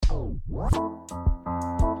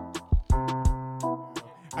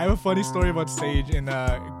I have a funny story about Sage in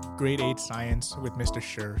grade 8 science with Mr.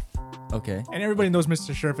 Scherf. Okay. And everybody knows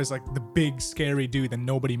Mr. Scherf is like the big scary dude that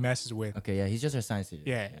nobody messes with. Okay, yeah, he's just our science teacher.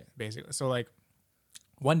 Yeah, basically. So like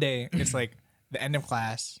one day it's like the end of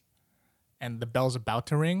class and the bell's about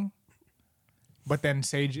to ring, but then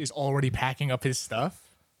Sage is already packing up his stuff.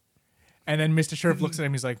 And then Mr. Scherf looks at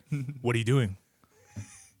him, he's like, "What are you doing?"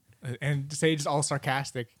 And Sage is all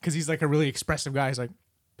sarcastic because he's like a really expressive guy. He's like,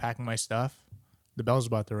 "Packing my stuff. The bell's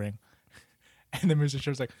about to ring." And then Mr.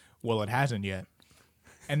 Scherf's like, "Well, it hasn't yet."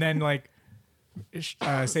 And then like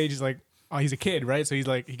Sage is like, oh, he's a kid, right? So he's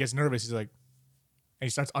like, he gets nervous. He's like, and he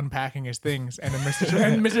starts unpacking his things. And then Mr.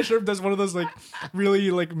 Scherf does one of those like really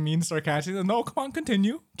like mean sarcastic. No, come on,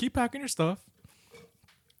 continue. Keep packing your stuff.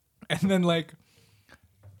 And then like,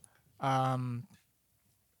 oh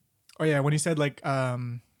yeah, when he said like,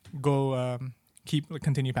 continue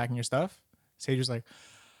packing your stuff, Sage was like,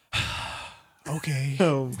 okay.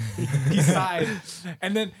 Oh. He sighed.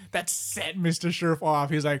 And then that set Mr. Scherf off.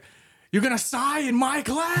 He was like, "You're going to sigh in my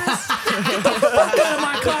class? Get the fuck out of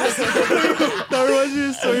my class." That reminds me of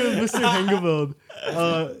the story of Mr. Hengeveld.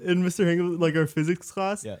 In Mr. Hengeveld, like our physics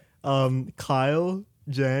class, Kyle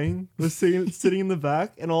Jang was sitting in the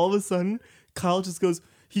back, and all of a sudden, Kyle just goes,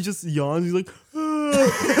 he just yawns. He's like,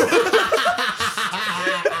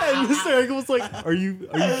 and Mr. Hengeveld's like, "Are you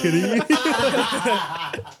kidding me?"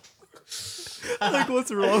 Like,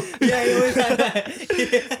 what's wrong? Yeah, he always had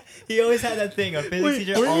that. He always had that thing. Our physics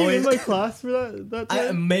teacher were always. you in my class for that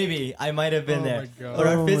time? Maybe I might have been there. my God. But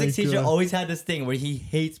our Oh physics my teacher God. always had this thing where he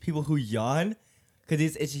hates people who yawn because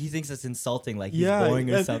he thinks it's insulting, like he's boring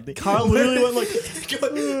or and something. Kyle literally went like, Puts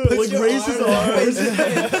like your raised his arms.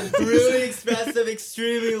 really expressive,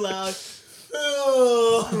 extremely loud.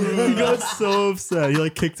 He got so upset. He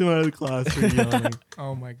like kicked him out of the class for yawning.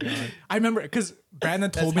 Oh my God. I remember because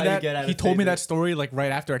Brandon told me how you get that. out He of told me that physics. story like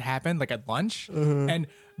right after it happened, like at lunch.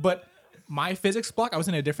 But my physics block, I was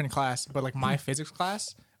in a different class, but like my physics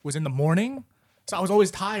class was in the morning. So I was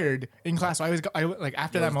always tired in class. So like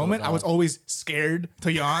after that moment, I was always scared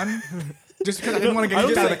to yawn. Just because I didn't want to get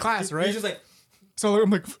kicked out of the class, right? He's just like, So I'm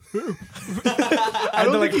like, I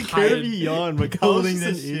don't think he cared if hide. he yawned, but Kyle was Holding just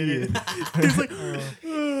an this idiot. He's like,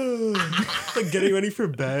 like getting ready for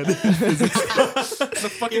bed.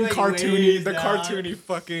 the fucking like cartoony, waves the down. cartoony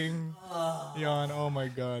fucking yawn. Oh my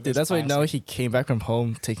God. Dude, that's why now he came back from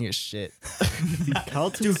home taking a shit.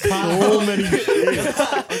 Kyle took so many shit.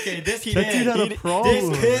 okay, this he That did. dude had a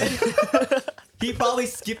problem. This kid, he probably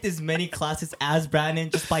skipped as many classes as Brandon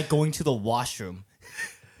just by going to the washroom.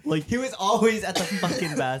 Like He was always at the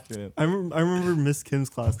fucking bathroom. I remember Miss Kim's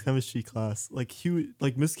class, chemistry class. Like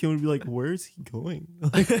Miss Kim would be like, "Where is he going?"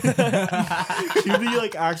 Like, she'd be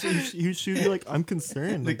like, she'd be like, "I'm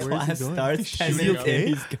concerned. The Like, where is class he going?" starts 10 Is he minutes okay? in,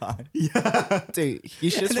 he's gone. Yeah. Dude,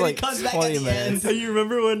 he's just And then he like comes back 20 at the minutes. And you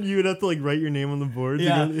remember when you would have to like write your name on the board?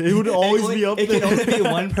 Yeah. It would always be up It there. can only be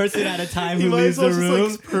one person at a time He who might leaves as well the just room.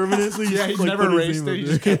 like permanently. Yeah, he's like, never put his erased name it, he up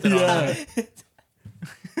just there. kept it on Yeah.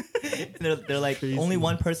 They're like, Crazy. only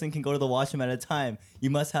one person can go to the washroom at a time. You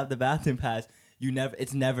must have the bathroom pass.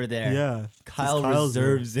 It's never there. Yeah. Kyle Kyle's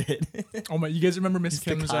there. reserves it. Oh my! You guys remember Miss It's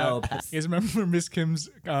the Kim's? Kyle pass. You guys remember Miss Kim's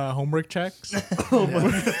homework checks?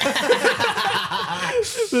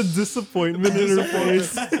 The disappointment in her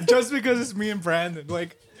face. Just because it's me and Brandon,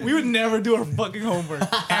 like we would never do our fucking homework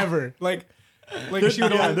ever. Like she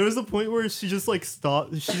would. Yeah, there was a point where she just like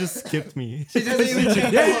stopped. She just skipped me. She doesn't even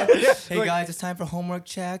check. Hey Like- guys, it's time for homework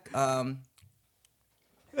check. Yeah,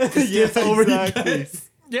 over exactly.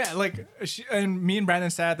 Yeah, like and me and Brandon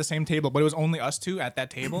sat at the same table, but it was only us two at that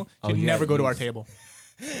table. She'd yeah, never go to you- our table.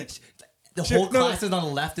 The whole no. class is on the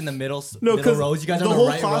left and the middle, No, middle because rows. You guys the are on whole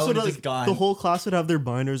the right class row would and like, just gone. the whole class would have their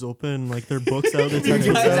binders open, like their books out, their textbooks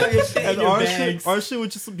guys have out, your shit in and your our bags. shit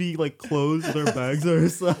would just be like closed with our bags on our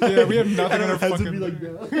side. Yeah, we have nothing And on our our heads fucking. would be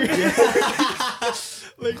like that.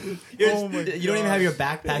 like, oh my You don't even have your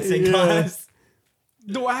backpacks in Yeah. class.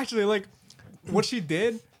 No, actually, like what she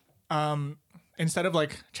did, instead of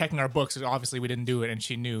like checking our books, obviously we didn't do it, and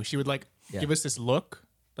she knew. She would like give us this look,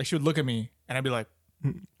 like she would look at me, and I'd be like,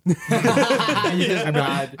 I'd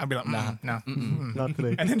be like, nah, no, Not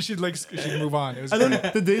today. and then she'd move on. It was. And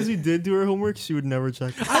then the days we did do our homework, she would never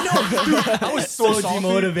check. I know, dude. I was so salty.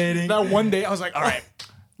 demotivating. That one day, I was like, all right,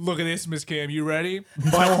 look at this, Miss Kim. You ready? No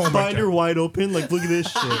homework. Binder wide open, like look at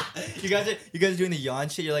this shit. You guys are doing the yawn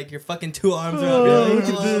shit. You're like your fucking two arms around. Oh, You're like,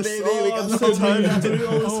 look at this. baby, Oh, we got I'm so something." tired of doing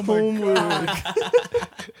all this Oh my homework.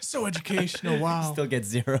 So educational. Wow. Still get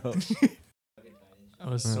 0. That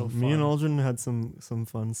was so fun. Me and Aldrin had some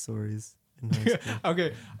fun stories in high school.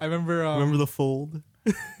 Okay, I remember. Remember the fold?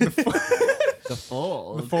 The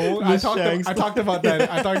fold. The fold. Miss Shang's I talked about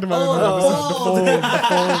that. I talked about it in the episode. The fold.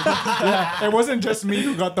 Yeah, it wasn't just me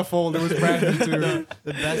who got the fold. It was Brandon too.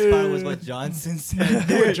 The best part was what Johnson said.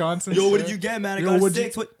 What Johnson Yo, what said. did you get, man? I Yo, got a what'd you-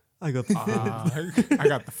 6. What? I got the I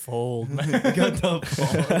got the fold. Man. I got the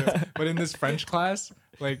fold. But in this French class,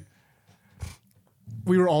 like,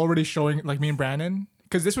 we were already showing, like, me and Brandon,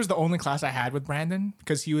 because this was the only class I had with Brandon,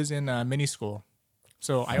 because he was in mini school.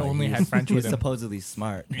 So I only had French He with was him. supposedly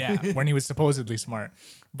smart. Yeah, when he was supposedly smart.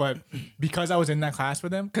 But because I was in that class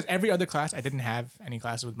with him, because every other class, I didn't have any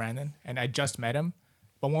classes with Brandon, and I just met him.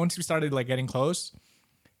 But once we started, like, getting close,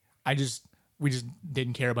 we just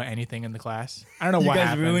didn't care about anything in the class. I don't know You what guys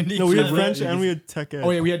happened. ruined each No, we had other. French and we had tech ed. Oh,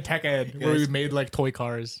 yeah, we had tech ed, where we Guys- made, like, toy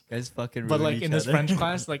cars. You guys fucking But ruined like each in this other. French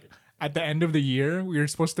class, like at the end of the year, we were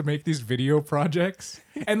supposed to make these video projects,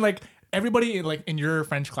 and like everybody like in your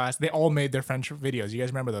French class, they all made their French videos. You guys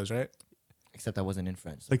remember those, right? Except I wasn't in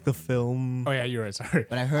French. Like the film. Oh yeah, you're right. Sorry.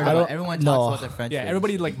 But I heard I about, don't- everyone no. talks about their French. Yeah, videos.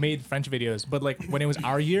 everybody like made French videos, but like when it was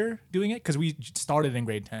our year doing it, because we started in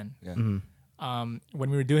grade 10. Yeah. When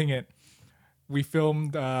we were doing it, we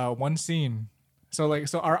filmed one scene. So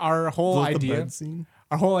our whole Was it the idea, bed scene?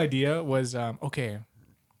 our whole idea was okay.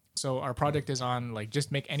 So our project is on like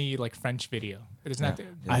just make any like French video. It is not. Yeah.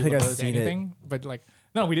 I think I've related to seen it. anything, but like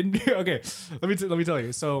no, we didn't. Okay, let me tell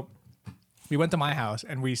you. So we went to my house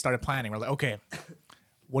and we started planning. We're like, okay,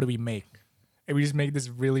 what do we make? And we just make this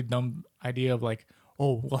really dumb idea of like,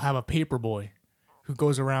 oh, we'll have a paper boy who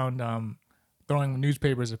goes around throwing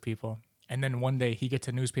newspapers at people, and then one day he gets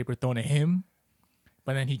a newspaper thrown at him.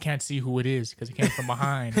 But then he can't see who it is because he came from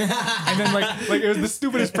behind. And then like it was the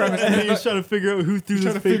stupidest premise. And then he was trying to figure out who threw Trying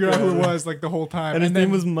this to figure paper out who it at him. was like the whole time. And his then,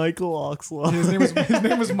 name was Michael Oxlaw. his name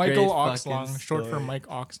was Michael Great fucking Oxlong, short for story. Mike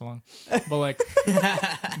Oxlong. But like,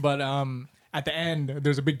 at the end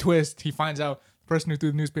there's a big twist. He finds out the person who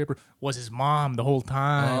threw the newspaper was his mom the whole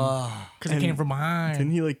time because he And came from behind.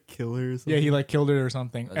 Didn't he like kill her or something? Yeah, he like killed her or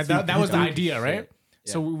something. And That's that was the stupid idea, right? shit.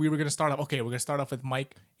 So Yeah. we were gonna start off. Okay, we're gonna start off with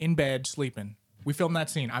Mike in bed sleeping. We filmed that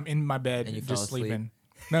scene. I'm in my bed And you just fell asleep. sleeping.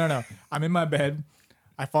 No. I'm in my bed.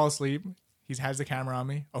 I fall asleep. He has the camera on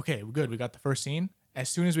me. Okay, we're good. We got the first scene. As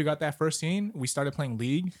soon as we got that first scene, we started playing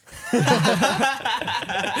League.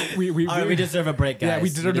 we All right, we deserve a break, guys. yeah, we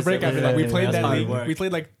deserved a break after that. We played That's that hard league. work. We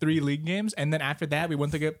played like 3 league games, and then after that, we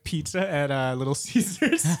went to get pizza at Little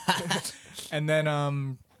Caesars. And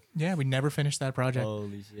then, yeah, we never finished that project.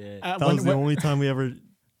 Holy shit. That was the only time we ever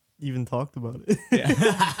even talked about it.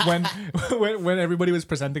 when everybody was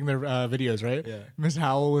presenting their videos, right? Yeah. Miss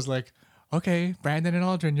Howell was like, "Okay, Brandon and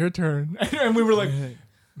Aldrin, your turn," and we were like.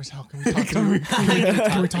 Miss Howell, can we talk to you?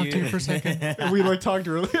 Can we talk to you for a second? And we like talked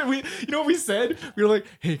to her. You know what we said? We were like,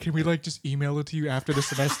 "Hey, can we like just email it to you after the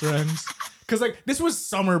semester ends?" Because like this was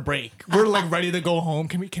summer break. We're like ready to go home.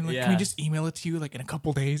 Can we Yeah. just email it to you like in a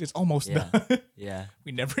couple days? It's almost Yeah. done. Yeah.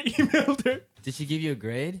 We never emailed her. Did she give you a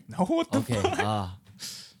grade? No, what the Okay. fuck?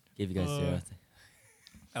 Gave you guys 0.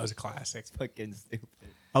 That was a classic. Fucking stupid.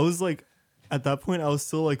 I was like, at that point, I was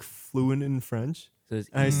still like fluent in French. So it's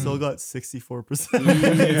And I still got 64%.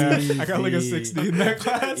 Yeah, I got like a 60 in that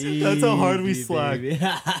class. That's how hard we Easy, slacked. baby.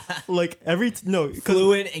 Like every, no, because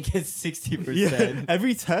Fluent and get 60%. yeah,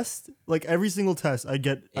 every test, like every single test, I'd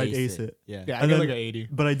ace it. Yeah. Yeah, I And got then- like an 80.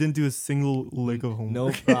 But I didn't do a single lick of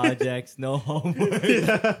homework. No projects, no homework.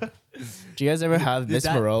 Do you guys ever have Miss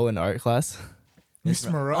that- Moreau in art class? Miss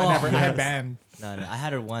Moreau, Oh, I had yes. band. No, I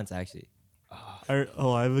had her once actually. I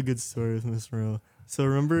have a good story with Miss Moreau. So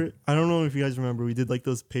remember, I don't know if you guys remember, we did like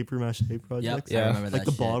those paper mache projects. Yep, I Yeah. remember Like that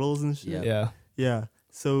the shit. bottles and shit. Yep. Yeah. Yeah.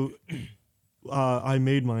 So I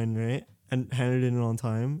made mine, right? And handed it in on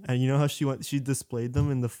time. And you know how she displayed them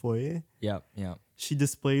in the foyer? Yep, yep. She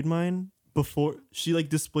displayed mine before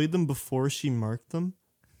displayed them before she marked them.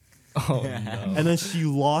 Oh no. And then she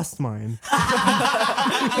lost mine.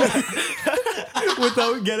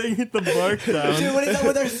 Without getting the mark down. Dude, what is up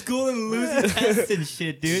with our school and losing tests and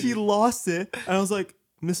shit, dude? She lost it. And I was like,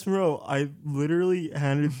 Miss Moreau, I literally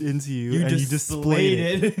handed it into you, and you displayed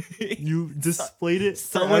it. You displayed it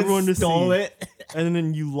for everyone Someone to stole see. it. And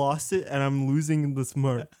then you lost it, and I'm losing this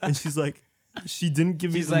mark. And she's like, she didn't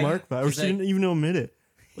give me She's the like- mark back, or she's she like- didn't even admit it.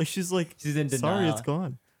 Like she's like, She's in sorry, denial. it's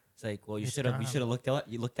gone. It's like, well, you It's should have gone.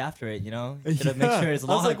 looked after it, you know? You should have made Yeah. sure it's I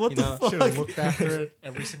was locked, like, what you the know? fuck? Should have looked after it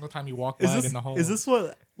every single time you walk by it in the hall. Is this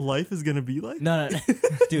what life is gonna be like? No,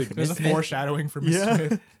 dude, There's Miss a Smith, foreshadowing for Miss Yeah.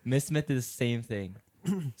 Smith. Miss Smith did the same thing.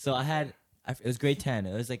 So it was grade 10.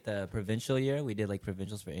 It was like the provincial year. We did like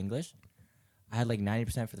provincials for English. I had like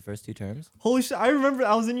 90% for the first 2 terms. Holy shit! I remember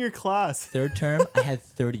I was in your class, Third term, I had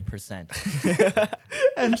 30%.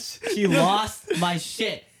 and She lost my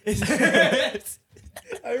shit.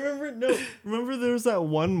 I remember remember there was that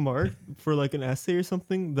one mark for like an essay or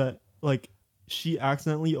something that like she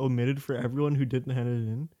accidentally omitted for everyone who didn't hand it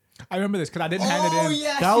in. I remember this because I didn't hand it in.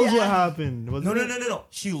 yeah. That was what happened. Wasn't it? No.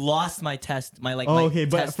 She lost my test. My Oh, my okay,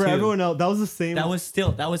 but test for too. everyone else, that was the same. That was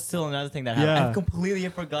still another thing that happened. Yeah. I completely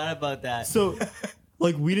forgot about that. So,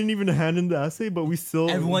 like, we didn't even hand in the essay, but we still.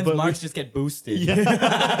 Everyone's but marks just get boosted. Yeah.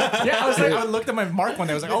 Yeah, I was like, I looked at my mark one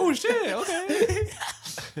day. I was like, oh shit, okay.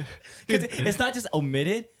 'Cause it's not just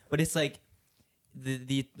omitted, but it's like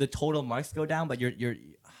the total marks go down, but you're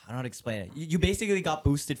I don't know how to explain it. You basically got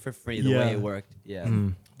boosted for free the way Yeah. it worked. Yeah.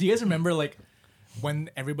 Do you guys remember like when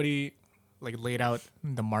everybody like laid out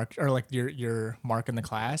the mark or like your mark in the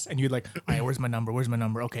class and you'd like, all right, where's my number? Where's my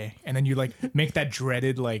number? Okay. And then you like make that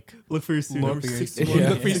dreaded like Look for your student look number. for your 61, you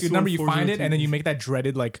look for your student number, you 61, find it, 402. and then you make that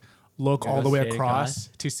dreaded like look Yeah, all the go way straight across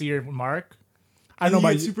across. to see your mark. I And don't know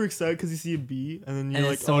you about get you. super excited because you see a B, and then And you're then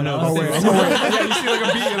like, someone oh no. else Oh wait, is- oh wait, yeah, you see like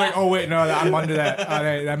a B, you're like, oh wait, no, I'm under that.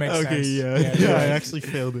 That makes Okay, sense. yeah, you're I right. actually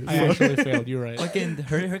failed it. I actually failed. You're right. Fucking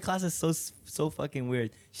her class is so fucking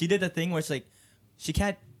weird. She did the thing where it's like she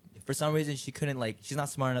can't for some reason she couldn't like she's not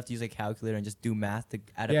smart enough to use a calculator and just do math to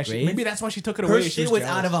add Yeah, up grades. maybe that's why she took it her away. shit She was jealous.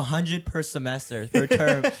 out of 100 per semester per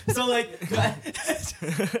term. So like,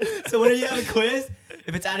 so when you have a quiz,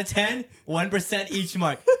 if it's out of 10, 1% each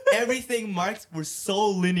mark. Everything marks were so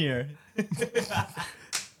linear.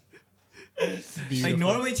 Like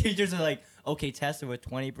normally teachers are like, okay, tests are with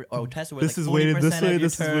 20 or tests are with This like is 40% weighted this of way. your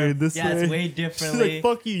This is term. weighted this yeah, way. it's weighed She's differently. like,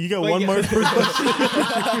 fuck you. You got Well, 1 yeah. mark per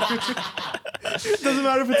question. Doesn't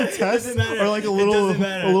matter if it's a test doesn't matter. or like a It little doesn't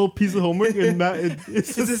matter. a little piece of homework.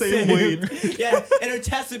 It's the same weight. Yeah, and her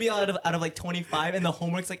test would be out of like 25, and the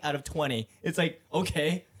homework's like out of 20. It's like,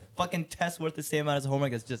 okay, fucking test worth the same amount as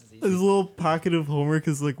homework. It's just as This easy. little packet of homework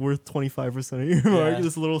is like worth 25% of your mark. Yeah.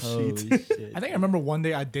 This little Holy sheet. shit. I think I remember one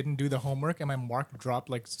day I didn't do the homework and my mark dropped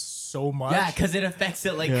like so much. Yeah, because it affects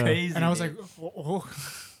it like Yeah. crazy. and I was dude. like, oh,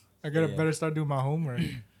 I gotta Yeah. better start doing my homework.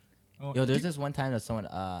 Oh, Yo, there's this one time that someone,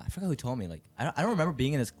 I forgot who told me. Like, I don't remember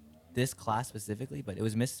being in this class specifically, but it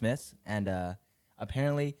was Miss Smith's, and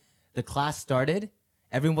apparently the class started,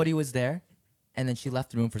 everybody was there, and then she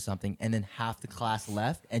left the room for something, and then half the class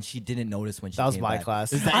left, and she didn't notice when she That was came my back.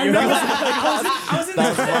 class. Is that I your know. class? I was in the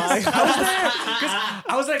class. I was there because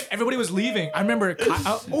I was like, everybody was leaving. I remember.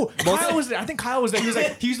 Kyle was there. I think Kyle was there. He was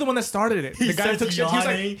like, he's the one that started it. The guy who took shit.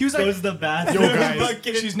 He was like, goes to the bathroom. yo guys,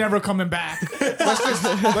 she's never coming back.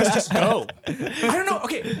 Let's just go. I don't know.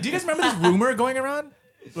 Okay, do you guys remember this rumor going around?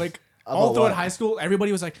 Like all About throughout what? high school,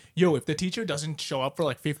 everybody was like, "Yo, if the teacher doesn't show up for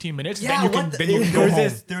like 15 minutes, Yeah, then you can what the- then you can there go was home."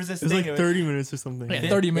 this, there was this It's thing. like 30 minutes or something. Yeah, Yeah,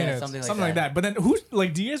 30 minutes, something something, like like that. But then who's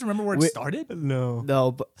like? Do you guys remember where it Wait. started? No.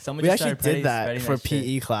 No, but Someone we just actually started did that spreading for that shit.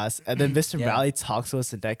 PE class, and then Mr. Yeah. Valley talked to us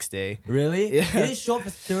the next day. Really? Yeah. He didn't show up for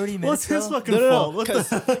 30 minutes. What's his though? fucking No, fault? What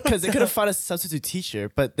the because they couldn't find a substitute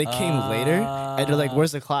teacher, but they came later, and they're like,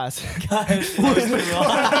 "Where's the class?" Guys,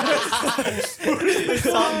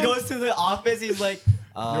 Tom goes to the office. He's like,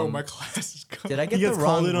 Yo, my class is coming. did I get He the gets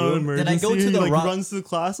wrong called in on an room? Did emergency. I go to he the like wrong? runs to the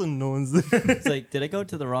class and no one's there. It's like, did I go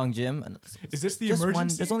to the wrong gym? And Is this the just one.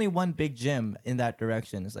 emergency? There's only one big gym in that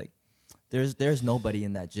direction. It's like, there's nobody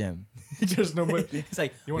in that gym. Just nobody. It's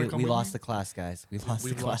like, You wanna we come with lost me? the class, guys. We lost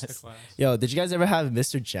We the lost class. the class. Yo, did you guys ever have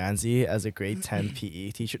Mr. Janzi as a grade 10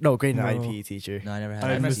 PE teacher? No, grade 9 No. PE teacher. No, I never had. I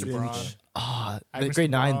I that. missed missed the it. broad. Ah, I the missed grade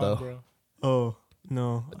the 9 broad, though. bro. Oh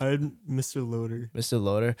no, I had Mr. Loader. Mr.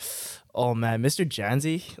 Loader. Oh man, Mr.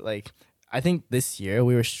 Janzi. Like, I think this year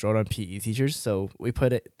we were short on PE teachers, so they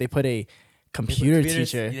put a computer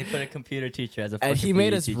teacher, They put a computer teacher as a. and fucking he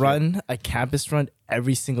made PE us teacher. run a campus run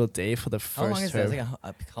every single day for the How long first is that? term. It's like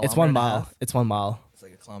a It's kilometer 1 and a mile. half. It's 1 mile. It's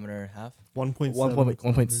like a kilometer and a half. 1.7. 1.6.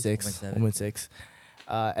 1.7. 1.6.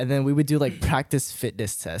 And then we would do like practice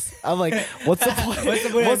fitness tests. I'm like, what's the point?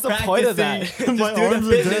 What's the point of that? My arms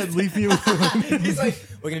are dead. Leave me alone. He's like,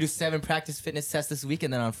 we're gonna do 7 practice fitness tests this week,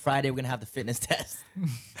 and then on Friday we're gonna have the fitness test.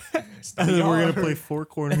 And then we're gonna play four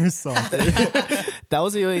corners soccer. That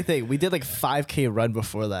was the only thing. We did like 5K run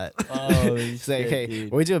before that. Oh, It's like, hey,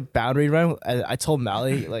 when we do a boundary run, I told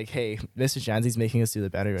Mally, like, hey, Mr. Janzi's making us do the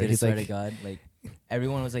boundary run. Dude, I He's swear to like, God, like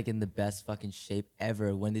everyone was like in the best fucking shape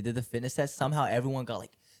ever when they did the fitness test. Somehow everyone got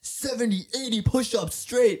like 70, 80 push-ups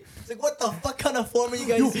straight. It's like, what the fuck kind of form are you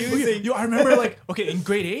guys using? Yo, I remember like, okay, in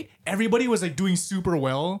grade 8, everybody was like doing super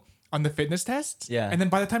well on the fitness tests. Yeah. And then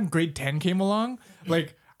by the time grade 10 came along,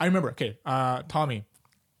 like, I remember, okay, Tommy,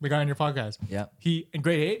 the guy on your podcast. Yeah. He, in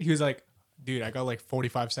grade 8, he was like, dude, I got like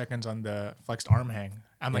 45 seconds on the flexed arm hang.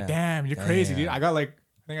 I'm like, Yeah. damn, you're crazy, Yeah. dude. I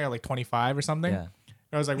think I got like 25 or something. Yeah.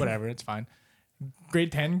 I was like, whatever, it's fine.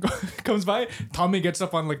 Grade 10 comes by. Tommy gets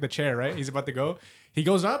up on like the chair, right? He's about to go. He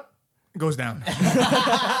goes up. goes down.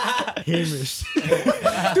 Hamish.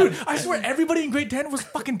 Dude, I swear everybody in grade 10 was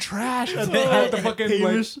fucking trash. At the fucking like,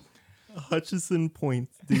 Hamish Hutchison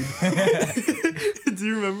points, dude. Do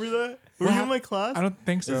you remember that? Were you in my class? I don't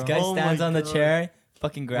think so. This guy Oh stands my on the God. chair,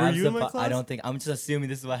 fucking grabs you the. in my I class? don't think. I'm just assuming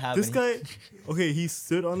this is what happened. This guy, okay, he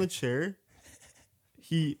stood on the chair.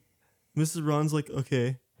 Mrs. Ron's like,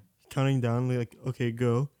 okay, counting down, like, okay,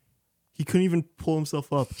 go. He couldn't even pull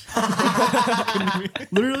himself up.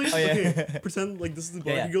 Literally, Oh, yeah. okay, pretend like this is the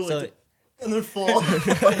bar. Yeah, You go so- like, and then fall.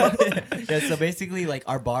 Yeah, so basically, like,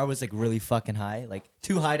 our bar was like really fucking high, like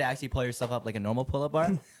too high to actually pull yourself up like a normal pull-up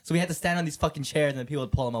bar. So we had to stand on these fucking chairs, and then people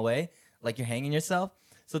would pull them away, like you're hanging yourself.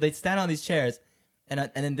 So they'd stand on these chairs, and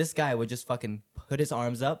then this guy would just fucking put his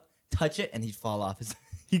arms up, touch it, and he'd fall off.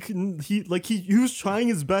 He couldn't. He was trying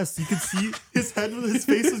his best. You could see his head with his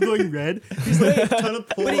face was going red. He's like trying to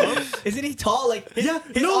pull up. Isn't he tall? Like his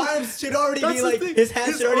no, arms should already That's be the like thing. his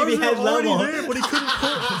hands should already be arms head were already level. there, but he couldn't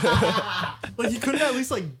pull. Like he couldn't at least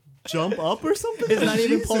like jump up or something. It's not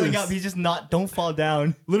even pulling Jesus. up. He's just not. Don't fall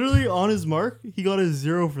down. Literally on his mark, he got a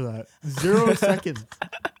 0 for that. 0 seconds.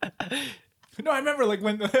 No, I remember like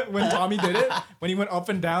when Tommy did it, when he went up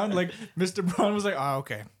and down, like Mr. Braun was like, "Oh,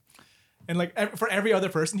 okay," and like for every other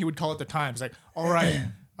person, he would call it the times, like, "All right,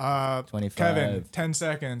 25. Kevin, 10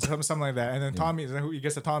 seconds, something like that," and then Tommy, he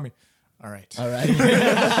gets to Tommy, "All right, All right.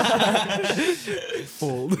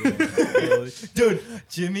 Fold. Dude,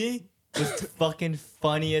 Jimmy was the fucking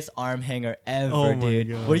funniest arm hanger ever, Oh my dude.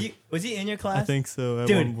 God. Was he in your class? I think so at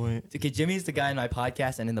Dude, one point. okay, Jimmy's the guy in my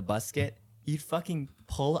podcast and in the bus skit. He'd fucking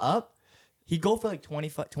pull up. He'd go for like 20,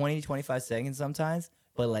 25 seconds sometimes,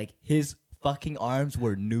 but like his fucking arms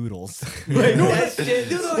were noodles. Like, that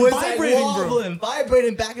shit was vibrating, bro.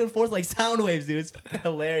 vibrating back and forth like sound waves, dude. It's fucking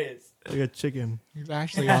hilarious. Like a chicken. he's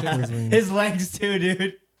actually." Flapping his wings. His legs too,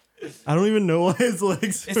 dude. I don't even know why his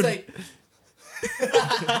legs. It's would- like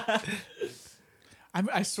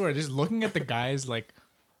I swear, just looking at the guys like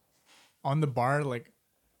on the bar, like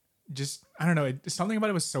just I don't know, something about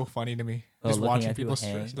it was so funny to me. Oh, Just looking watching at people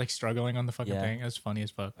people hang? like struggling on the fucking Yeah. thing. It was funny as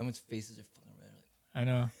fuck. everyone's faces are fucking red. I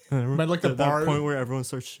know. Remember But like the that bar, point where everyone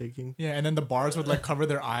starts shaking. yeah, and then the bars would like cover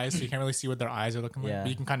their eyes, so you can't really see what their eyes are looking like. Yeah. But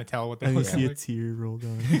you can kind of tell what they're And you looking see a like. tear roll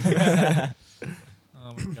down.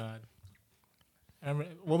 Oh my god.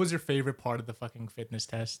 What was your favorite part of the fucking fitness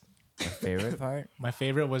test? My favorite part? My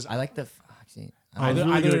favorite was I like the actually. I was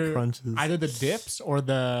really good at crunches. either the dips or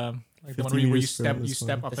the like the one 50 where you meters sprint step was you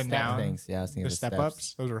step fun. up The and step down. things. Yeah, I was thinking The of the step steps.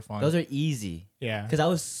 ups, those were fun. Those are easy. yeah. Cause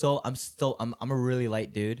I'm a really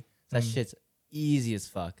light dude. That shit's easy as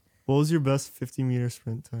fuck. What was your best 50-meter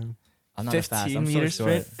sprint time? I'm not a fast. 15 I'm so meter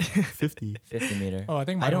short. sprint. 50. 50 meter. Oh, I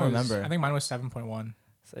think mine I don't was, remember. I think mine was 7.1.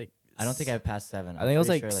 It's like I don't think I passed 7. I think it was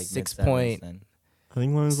pretty like sure, 6 mid-sevens point- then. I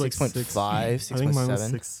think mine was like 6.5, 6. I think mine was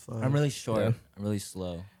 6.7. 6.5. I'm really short. Yeah. I'm really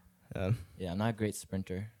slow. Yeah. Yeah, I'm not a great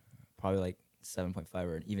sprinter. Probably like 7.5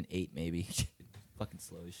 or even 8 maybe. Fucking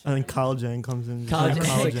slow as shit. I think Kyle Jang comes in. Kyle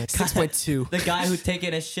Kyle Jang. Jang. 6.2. The guy who's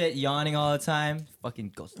taking a shit, yawning all the time,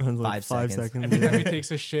 fucking goes And five, like 5 seconds. seconds. Every time he Yeah.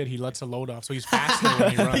 takes a shit, he lets a load off, so he's faster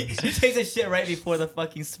when he runs. He takes a shit right before the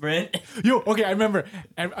fucking sprint. Yo, okay, I remember.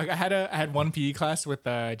 I had one PE class with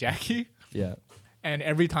Jackie, Yeah. and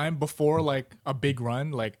every time before like a big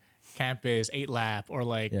run, like campus 8 lap or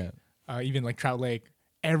like Yeah. even like Trout Lake,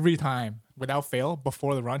 every time without fail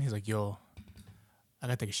before the run, he's like, "Yo, I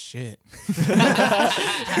gotta take a shit."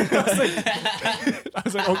 I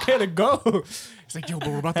was like, "Okay, to go." He's like, "Yo, but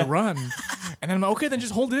we're about to run," and then I'm like, "Okay, then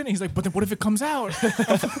just hold it in." He's like, "But then what if it comes out?"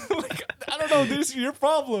 Like, I don't know, dude. This is your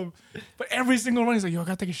problem. But every single run, he's like, "Yo, I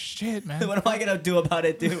gotta take a shit, man." What am I gonna do about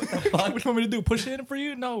it, dude? What the What fuck? do you want me to do? Push it in for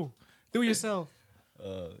you? No. Do it yourself.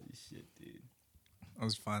 Oh shit, dude. That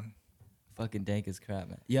was fun. Fucking dank as crap,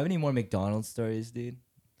 man. You have any more McDonald's stories, dude?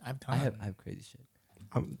 I've done. I have crazy shit.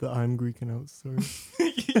 I'm Greeking out story.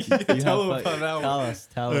 You Tell have him fuck- about that one. Tell us.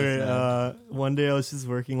 Okay, man. one day I was just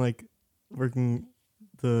working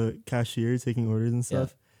the cashier, taking orders and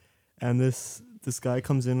stuff. And this guy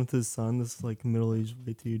comes in with his son, this like middle-aged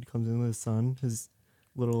white dude comes in with his son, his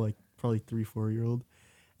little like probably 3-4-year-old.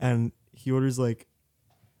 And he orders like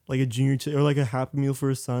a junior or like a Happy Meal for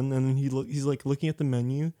his son, and then he's like looking at the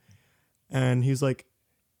menu and he's like,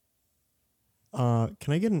 can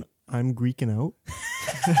I get an I'm Greeking out?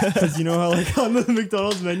 Because you know how like on the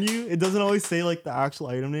McDonald's menu, it doesn't always say like the actual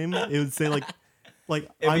item name. It would say like It'd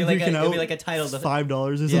I'm be like Greeking out. it'd be like a title. $5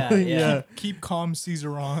 or Yeah, something. yeah. Yeah. Keep calm,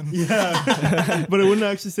 Caesar on. Yeah. But it wouldn't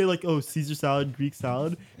actually say like, oh, Caesar salad, Greek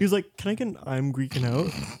salad. He was like, can I get an I'm Greeking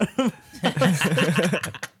out?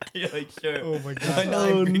 You're like, sure. Oh my god.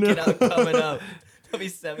 Oh, I'm freaking out coming up. That'll be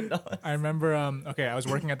 $7. I remember. Okay, I was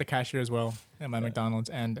working at the cashier as well at my McDonald's,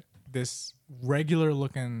 and this regular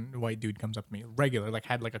looking white dude comes up to me. Regular, like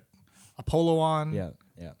had like a polo on, Yeah.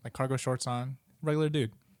 like cargo shorts on. Regular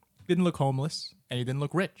dude. Didn't look homeless and he didn't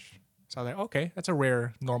look rich. So I was like, okay, that's a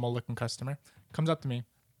rare, normal looking customer. Comes up to me,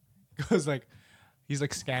 goes like, he's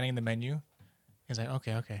like scanning the menu. He's like,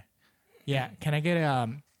 okay, yeah, can I get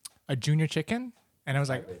a junior chicken? And I was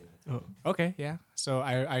like, oh, okay, yeah. So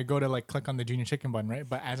I go to like click on the junior chicken button, right?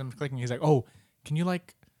 But as I'm clicking, he's like, oh, can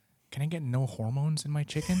I get no hormones in my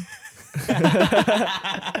chicken?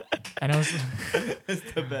 And I was,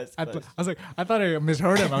 It's the best. I was like, I thought I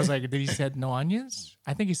misheard him. I was like, did he said no onions?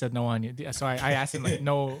 I think he said no onions. So I asked him like,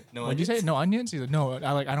 no, No what'd you say? onions? No onions? He's like, no.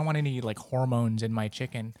 I don't want any like hormones in my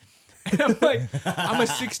chicken. And I'm like, I'm a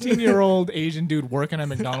 16-year-old Asian dude working at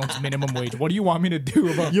McDonald's minimum wage. What do you want me to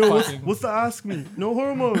do about Yo, fucking? what's the ask me? No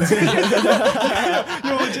hormones. Yo,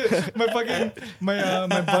 legit,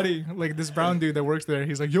 my buddy, like this brown dude that works there,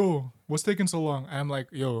 he's like, yo, what's taking so long? And I'm like,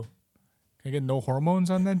 yo, can I get no hormones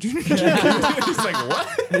on that junior chicken? He's like,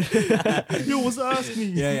 what? Yo, what's the ask me?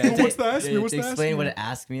 Yo, what's the ask me? What's to the ask explain me? what an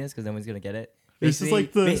ask me is, because no one's gonna get it. It's just Basically-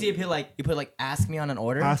 like the- basically you put like ask me on an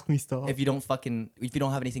order. Ask me stuff. if you don't have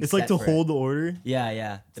anything. It's like set to for hold it. the order.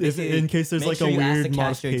 Yeah. If- in case there's Make like sure a you ask weird the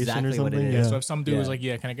cashier modification exactly or what it something. is. Yeah. So if some dude was Yeah. like,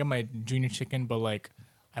 yeah, can I get my junior chicken, but like,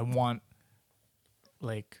 I want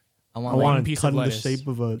like I I want one want to piece of cut in the lettuce. shape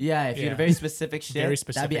of a. yeah. If you had Yeah. a very specific shit, Very that'd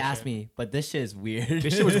specific be ask shit. me. But this shit is weird.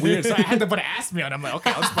 this shit was weird. So I had to put ask me on. I'm like,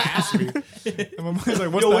 okay, I'll just put ask me. And my mom's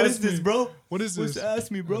like, what's Yo, the what ask is this, me? bro? What is What's this? the ask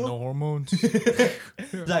me, bro? No hormones.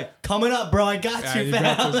 It's like coming up, bro. I got Yeah, you, you fam.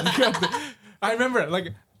 got this. You got this. I remember,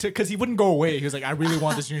 like, because he wouldn't go away. He was like, I really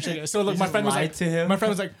want this junior chicken. So, like, You my just friend was lied like, to him? my friend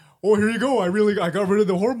was like, oh, here you go. I got rid of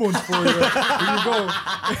the hormones for you. Here you go.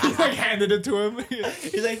 He like handed it to him.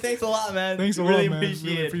 He's like, thanks a lot, man. Thanks a really lot, man.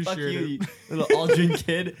 Appreciate Really it. Fuck appreciate you, it. you little Aldrin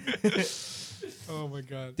kid. Oh my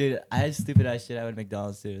god. Dude, I had stupid ass shit out at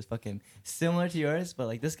McDonald's, dude. It's fucking similar to yours, but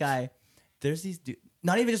like this guy, there's these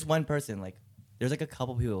not even just one person, like there's like a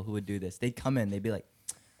couple people who would do this. They'd come in, they'd be like,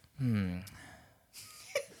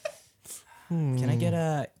 Can I get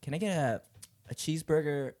a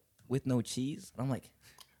cheeseburger with no cheese? And I'm like,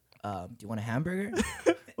 do you want a hamburger?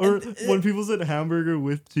 Or when people said hamburger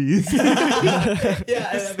with cheese. Yeah,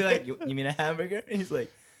 and I'd be like, you mean a hamburger? And he's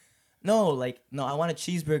like, no, I want a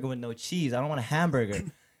cheeseburger with no cheese. I don't want a hamburger.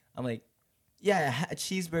 I'm like, yeah, a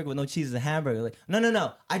cheeseburger with no cheese is a hamburger. Like,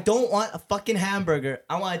 no, I don't want a fucking hamburger.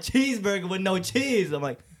 I want a cheeseburger with no cheese. I'm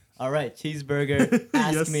like, all right, cheeseburger,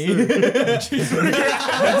 ask Yes, me.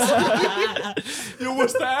 Yo,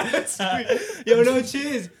 what's that? Yo, no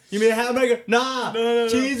cheese. You mean a hamburger? Nah, No.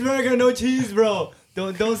 cheeseburger, no cheese, bro.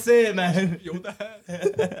 Don't say it, man. Yo,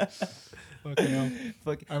 that. Fucking hell.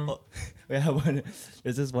 Fuck. I'm-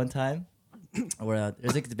 There's this one time where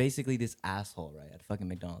there's like basically this asshole right at fucking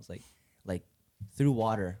McDonald's like threw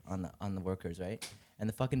water on the workers, right? And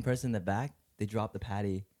the fucking person in the back, they dropped the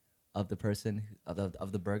patty of the person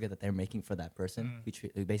of the burger that they're making for that person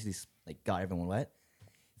who basically like got everyone wet.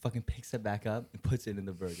 Fucking picks it back up and puts it in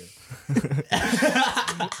the burger.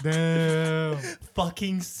 Damn.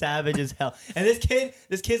 Fucking savage as hell. And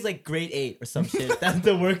this kid's like grade 8 or some shit. That's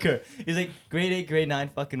the worker. He's like grade 8, grade 9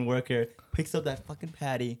 fucking worker. Picks up that fucking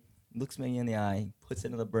patty, looks me in the eye, puts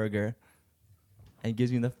it in the burger, and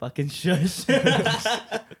gives me the fucking shush.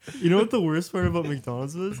 You know what the worst part about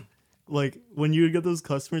McDonald's was? Like when you would get those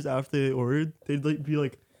customers after they ordered, they'd like be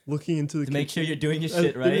like looking into the To make sure kitchen, you're doing your and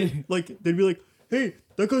shit right. they'd be like, "Hey,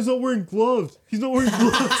 that guy's not wearing gloves. He's not wearing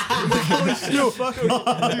gloves." Yo, dude,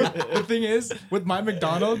 the thing is, with my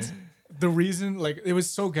McDonald's, the reason, like, it was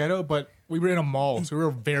so ghetto, but we were in a mall, so we were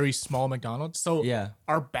a very small McDonald's. So Yeah.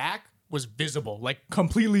 our back was visible, like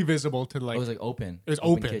completely visible to like. It was like open. It was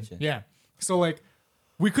open. kitchen. Yeah. So like,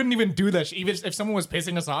 we couldn't even do that. Even if someone was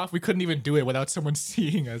pissing us off, we couldn't even do it without someone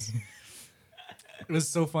seeing us. It was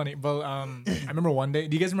so funny. But I remember one day.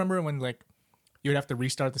 Do you guys remember when like you would have to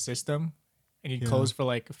restart the system? And you'd close for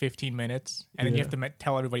like 15 minutes. And then you have to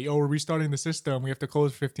tell everybody, oh, we're restarting the system. We have to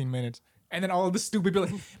close for 15 minutes. And then all of the stupid people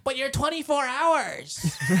like, but you're 24 hours.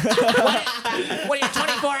 what are your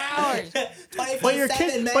 24 hours?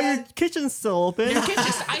 24/7, man. but your kitchen's still open. Your kid's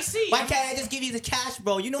just, I see. Why can't I just give you the cash,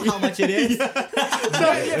 bro? You know how much it is.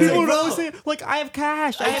 People would bro. always say, like, "I have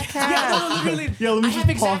cash. I have cash." Yeah, no, literally. Yeah, let me I just have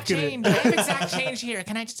exact pocket it. change. I have exact change here.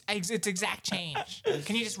 Can I just? It's exact change.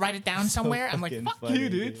 Can you just write it down somewhere? I'm like, fucking fuck funny, you,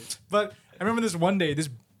 dude. dude. But I remember this one day, this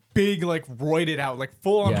big, like, roided out, like,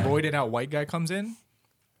 full on Yeah. roided out white guy comes in,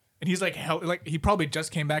 and he's like, he probably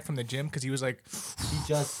just came back from the gym because he was like,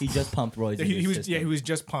 He just pumped roids. in he his was system. he was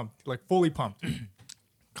just pumped, like fully pumped.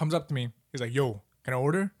 Comes up to me, he's like, yo, can I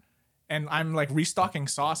order? And I'm like restocking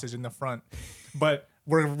sauces in the front, but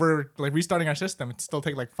we're like restarting our system. It still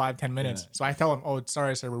take like 5-10 minutes. So I tell him, oh,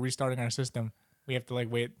 sorry, sir, we're restarting our system. We have to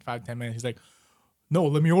like wait 5-10 minutes. He's like, no,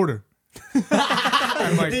 let me order.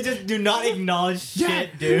 I'm like, They just do not acknowledge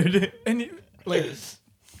shit, dude. and like,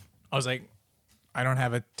 I was like, I don't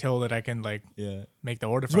have a till that I can like make the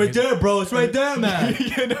order. It's right there, bro. It's right there, man.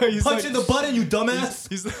 He's Punch in the button, you dumbass.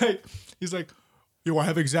 He's like, yo, I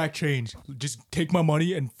have exact change. Just take my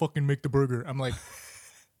money and fucking make the burger. I'm like,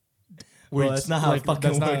 Bro, that's not how it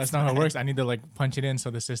fucking works. That's not how it works. I need to like punch it in so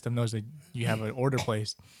the system knows that you have an order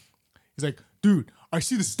placed. He's like, dude, I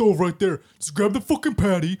see the stove right there. Just grab the fucking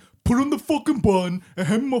patty, put it on the fucking bun, and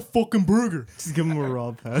hand me my fucking burger. Just give him a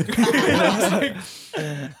raw patty.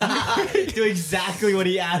 Do exactly what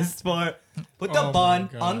he asked for. Put the bun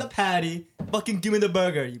on the patty. Fucking give me the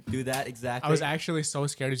burger. You do that exactly. I was actually so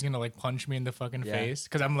scared he's gonna like punch me in the fucking face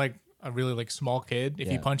because I'm like a really like small kid. If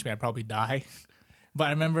he punched me, I'd probably die. But I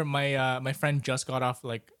remember my friend just got off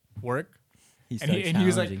like work, he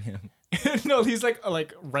was like, him. no, he's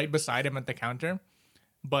like right beside him at the counter,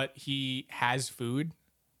 but he has food.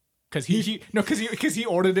 Cause he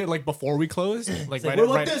ordered it like before we closed. Like, what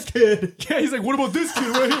about this kid? Yeah, he's like, what about this kid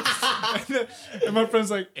right here? and my friend's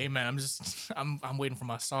like, hey man, I'm waiting for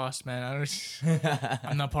my sauce, man.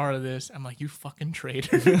 I'm not part of this. I'm like, you fucking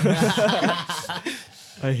traitor.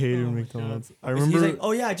 I hated McDonald's. I remember. He's like,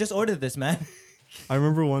 oh yeah, I just ordered this, man. I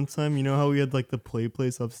remember one time, you know how we had like the play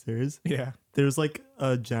place upstairs? Yeah. There's like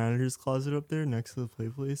a janitor's closet up there next to the play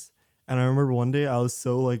place. And I remember one day I was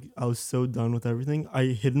so done with everything. I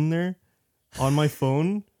hid in there on my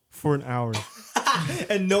phone for an hour.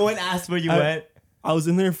 And no one asked where you went. I was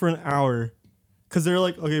in there for an hour. Cause they're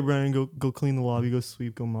like, okay, Brandon, go clean the lobby, go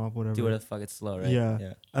sweep, go mop, whatever. Do whatever the fuck, it's slow, right?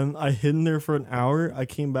 Yeah. And I hid in there for an hour. I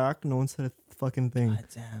came back, no one said a fucking thing. God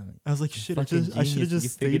damn. I was like, shit, I should have just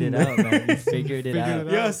stayed in it there. out, man. You figured it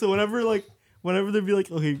out. Yeah, so whenever they'd be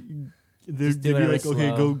like, okay, they'd be like,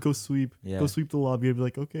 okay, go sweep. Yeah. Go sweep the lobby. I'd be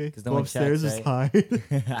like, okay, no go one upstairs, checks, just hide.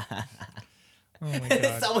 Oh my And god.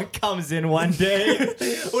 then someone comes in one day.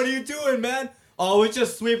 What are you doing, man? Oh, we're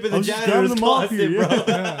just sweeping the I'm just janitor's grabbing the mop closet, here, bro.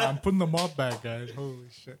 Yeah, I'm putting the mop back, guys. Holy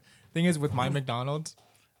shit. Thing is, with my McDonald's,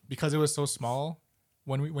 because it was so small,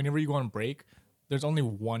 whenever you go on break, there's only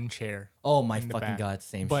one chair. Oh my in the fucking back. god,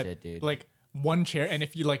 same But shit, dude. like one chair, and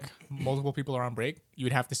if you like multiple people are on break, you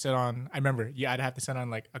would have to sit on. I remember, I'd have to sit on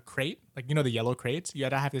like a crate, like the yellow crates. You had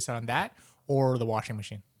to have to sit on that or the washing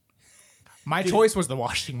machine. My choice was the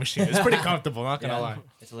washing machine. It's pretty comfortable, not gonna lie.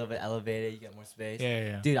 It's a little bit elevated. You get more space.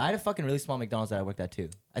 Yeah. Dude, I had a fucking really small McDonald's that I worked at too.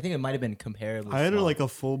 I think it might have been comparably. I had small. like a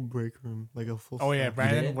full break room, like a full. Oh yeah, staff.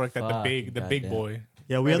 Brandon did? worked at the Fuck, big goddamn. boy.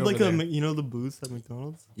 Yeah, we right had like over a, there. the booths at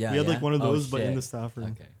McDonald's. Yeah, we had like one of Oh, those, but in shit. the staff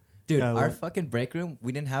room. Okay. Dude, Yeah, our like- fucking break room,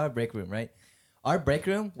 we didn't have a break room, right? Our break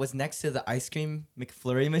room was next to the ice cream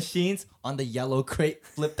McFlurry machines on the yellow crate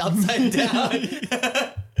flipped upside down.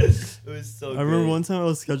 It was so I remember great. one time I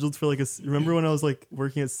was scheduled for remember when I was like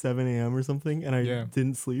working at 7 a.m. or something and I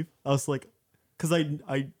didn't sleep? I was like, cause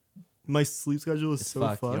my sleep schedule was It's so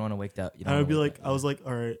fucked. You fucked. don't want to wake up. And I'd be like, I was like,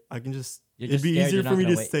 all right, I can just, You're it'd just be scared easier you're for not me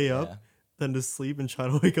gonna to wait. stay Yeah. up than to sleep and try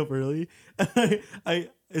to wake up early. And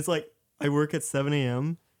it's like, I work at 7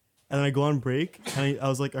 a.m. and then I go on break and I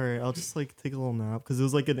was like, all right, I'll just like take a little nap. Cause it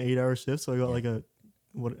was like an 8-hour shift. So I got like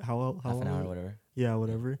how half long? an hour or whatever. Yeah,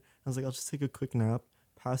 whatever. I was like, I'll just take a quick nap,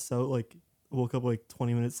 passed out, woke up like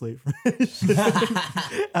 20 minutes late from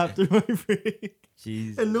after my break.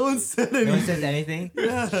 Jeez. And no one said anything. No one says anything?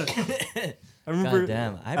 Yeah. I remember. God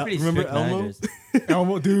damn. I had pretty remember strict Elmo? managers.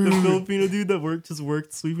 Elmo, The dude. Filipino dude that just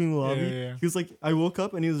worked sweeping the lobby. Yeah. He was like, I woke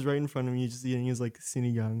up and he was right in front of me just eating his like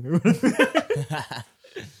sinigang or whatever.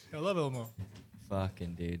 I love Elmo.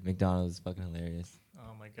 Fucking dude. McDonald's is fucking hilarious.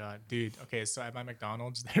 Oh my god, dude. Okay, so at my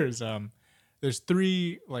McDonald's, there's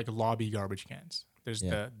 3 like lobby garbage cans. There's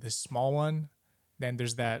the small one, then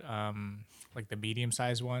there's that like the medium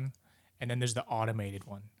sized one, and then there's the automated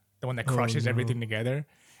one, the one that crushes everything together.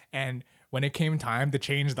 And when it came time to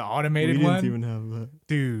change the We automated didn't one, even have that.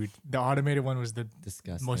 dude, the automated one was the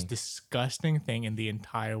Disgusting. most disgusting thing in the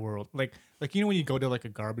entire world. Like when you go to like a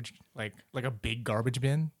garbage like a big garbage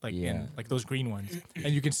bin, like in like those green ones,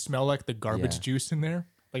 and you can smell like the garbage juice in there,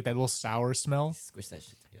 like that little sour smell. Squish that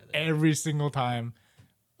shit together. Every single time,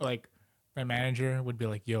 like my manager would be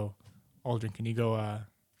like, "Yo, Aldrin, can you go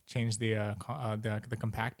change the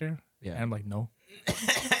compactor?" Yeah. And I'm like, "No."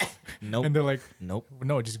 Nope. And they're like, Nope.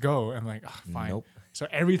 "No, just go." I'm like, oh, "Fine." Nope. So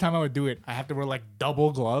every time I would do it, I have to wear like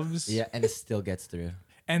double gloves. Yeah, and it still gets through.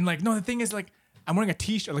 And like, no, the thing is like, I'm wearing a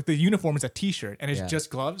t-shirt. Like the uniform is a t-shirt, and it's just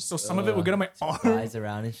gloves. So some of it would get on my arm. Flies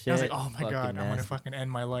around and shit. I was like, oh my Fucking god, I'm gonna nasty. fucking end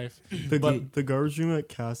my life. The garbage room at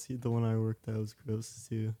Cassie, the one I worked at, was gross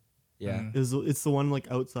too. Yeah. It's the one like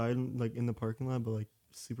outside, like in the parking lot, but like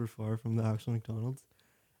super far from the actual McDonald's.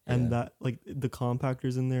 And that like the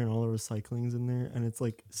compactor's in there and all the recycling's in there, and it's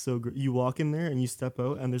like so great. You walk in there and you step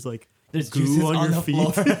out and there's There's goo juices on your the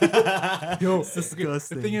feet. floor. Yo, It's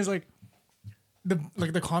disgusting. the thing is like the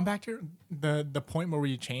compactor, the point where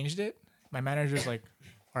we changed it, my manager's like,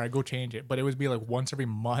 all right, go change it. But it would be like once every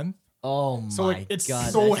month. Oh So my like it's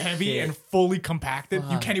god. so that heavy shit. and fully compacted. You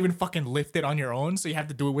Fuck. can't even fucking lift it on your own. So you have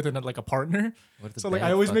to do it with like a partner. What if the So like bag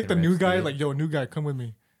I always make the fucking new rips, guy dude? like, yo, new guy, come with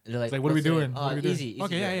me. They're It's like, what are we "What's it?" doing? Oh, What are we doing? easy.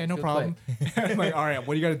 Okay, bro. yeah, no Real problem. quick. I'm like, all right,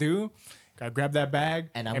 what do you gotta do? Gotta grab that bag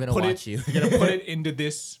And I'm gonna put watch it, you. You gotta put it into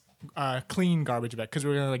this clean garbage bag because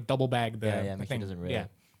we're gonna like double bag the, Yeah, the make sure it thing. doesn't rip. Yeah.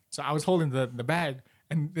 So I was holding the bag,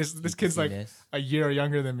 and this kid's like miss. a year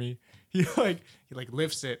younger than me. He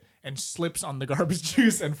lifts it and slips on the garbage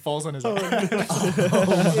juice and falls on his eye. I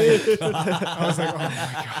was like, oh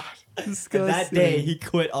my god. Disgusting. That day he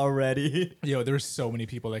quit already. Yo, there were so many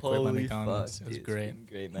people that quit my Holy McDonald's. fuck, It was dude, great. it's been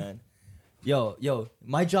great, man. Yo,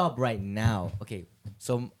 my job right now. Okay,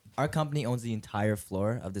 so our company owns the entire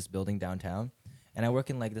floor of this building downtown, and I work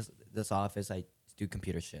in like this office. I do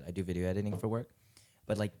computer shit. I do video editing for work,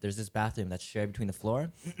 but like there's this bathroom that's shared between the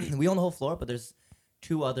floor. We own the whole floor, but there's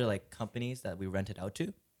two other like companies that we rent it out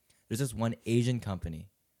to. There's this one Asian company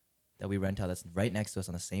that we rent out that's right next to us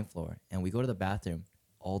on the same floor, and we go to the bathroom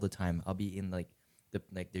all the time. I'll be in like the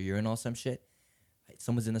urinal or some shit.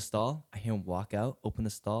 Someone's in the stall. I hear him walk out, open the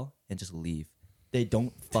stall, and just leave. They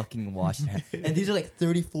don't fucking wash their hands. And these are like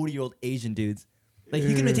 30, 40-year-old Asian dudes. Like,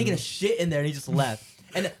 he could have taken a shit in there and he just left.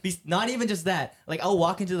 And not even just that. Like, I'll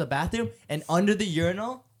walk into the bathroom and under the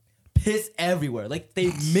urinal, piss everywhere. Like, they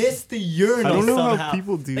missed the urinal I don't know somehow. how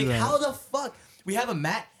people do like, that. how the fuck? We have a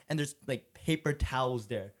mat and there's like paper towels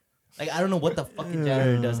there. Like, I don't know what the fucking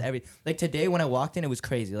janitor does. Like, today when I walked in, it was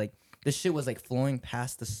crazy. Like, this shit was like flowing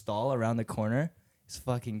past the stall around the corner. It's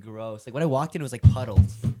fucking gross. Like when I walked in, it was like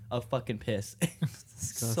puddles of fucking piss. So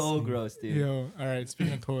Disgusting. gross, dude. Yo, all right.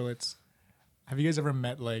 Speaking of toilets, have you guys ever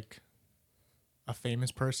met like a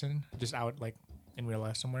famous person just out like in real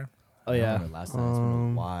life somewhere? Oh I don't yeah, remember last time. It's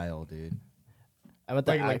been a while, dude. I met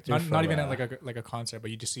the Like actor not from, even at like a concert,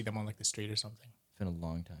 but you just see them on like the street or something. It's been a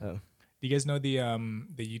long time. Oh. Do you guys know the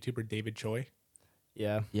YouTuber David Choi?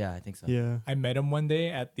 yeah. Yeah, I think so. Yeah. I met him one day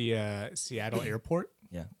at the Seattle airport.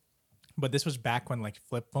 Yeah. But this was back when like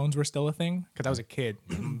flip phones were still a thing. Because I was a kid.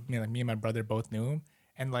 Me and my brother both knew him.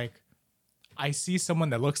 And like, I see someone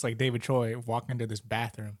that looks like David Choi walk into this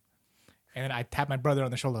bathroom. And then I tap my brother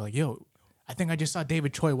on the shoulder like, yo, I think I just saw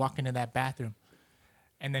David Choi walk into that bathroom.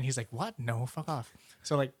 And then he's like, what? No, fuck off.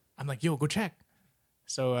 So like, I'm like, yo, go check.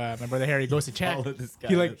 So my brother Harry goes to check. Follow this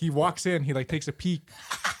guy. He walks in, he like takes a peek.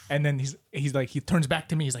 And then he's like, he turns back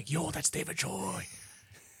to me. He's like, yo, that's David Choi.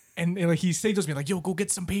 And like he signals me like, yo, go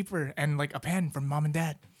get some paper and like a pen from mom and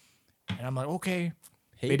dad. And I'm like, okay.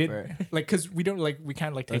 They Paper. did like because we can't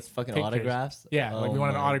like take That's fucking pictures. autographs? Yeah, like Oh we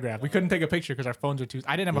wanted an my autograph. We couldn't take a picture because our phones were too.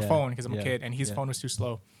 I didn't have a Yeah, phone because I'm a yeah, kid, and his yeah. phone was too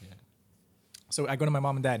slow. Yeah. So I go to my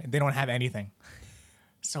mom and dad, and they don't have anything.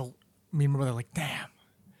 So me and my brother are like, damn,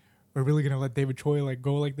 we're really gonna let David Choi like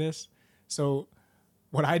go like this. So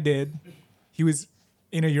what I did, he was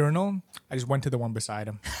in a urinal. I just went to the one beside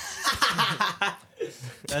him.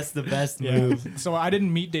 That's the best Yeah. move. So I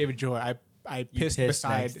didn't meet David Choi. I You pissed pissed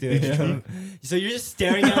beside next to David Choi. him. So you're just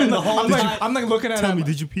staring at him the whole time. I'm like looking at Tell him. me,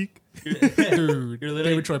 did you peek? Dude, You're literally-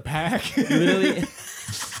 David Choi pack. You're literally.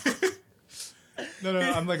 No,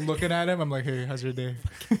 I'm like looking at him. I'm like, hey, how's your day?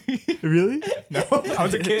 Really? No, I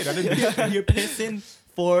was a kid. I didn't. You're pissing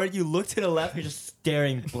forward. You look to the left. You're just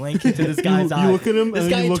staring blank into this guy's you eye. look at him, This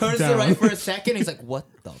and then guy you look turns to the down. right for a second. He's like, "What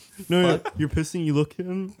the?" No, you're pissing. You look at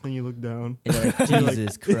him, and you look down. And you're like,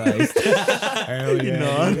 Jesus Christ. Hell You yeah.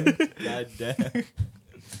 nod. God damn.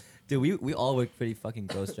 Dude, we all work pretty fucking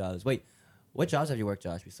gross jobs. Wait, what jobs have you worked,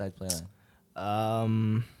 Josh, besides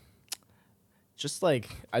Playland? Just like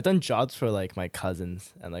I've done jobs for like my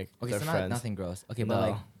cousins and like Okay, their so friends. nothing gross. Okay, but No.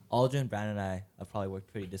 like Aldrin, Brandon, and I have probably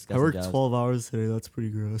worked pretty I disgusting worked jobs. 12 hours today. That's pretty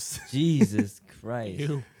gross. Jesus Christ.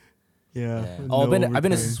 Ew. Yeah. Yeah. Oh, no I've been a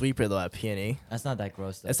overtime. sweeper though at P&E. That's not that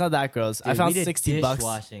gross though. It's not that gross. I Dude, found we did $60.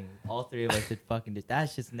 dishwashing. All three of us did fucking dish.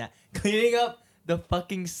 That's just not cleaning up the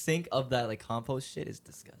fucking sink of that like compost shit is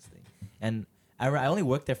disgusting. And I only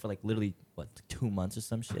worked there for like literally 2 months or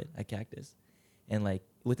some shit at Cactus, and like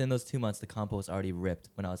within those 2 months the compost already ripped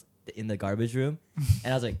when I was in the garbage room,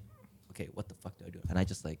 and I was like, okay, what the fuck do I do? And I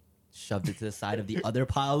just like shoved it to the side of the other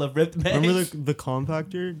pile of ripped bags. Remember the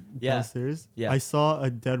compactor Yeah. downstairs? Yeah. I saw a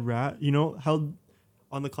dead rat. You know how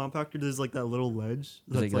on the compactor, there's like that little ledge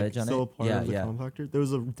There's, that's like, like ledge on still it? a part Yeah, of the yeah. compactor. There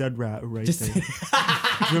was a dead rat right Just there.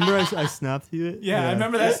 Remember I snapped you it? Yeah, I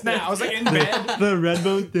remember that snap. I was like in bed. The red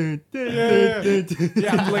bone.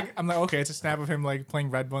 Yeah, I'm like, okay, it's a snap of him like playing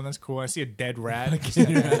Red Bone. That's cool. I see a dead rat.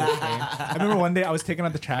 I remember one day I was taking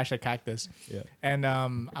out the trash at Cactus, and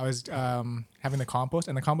I was having the compost,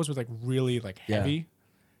 and the compost was like really like heavy,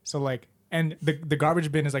 so like, and the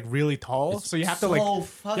garbage bin is like really tall, so you have to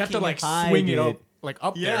like swing it up like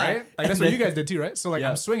up there, right? Like that's what you guys did too, right? So like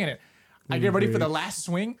I'm swinging it. I get ready for the last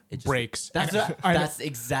swing, it just breaks. That's the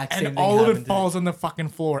exact same and thing. all of it falls on the fucking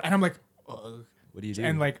floor, and I'm like, ugh. What do you do?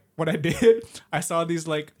 And like what I did, I saw these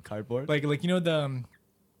like cardboard, like you know the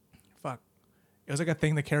fuck, it was like a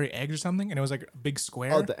thing to carry eggs or something, and it was like a big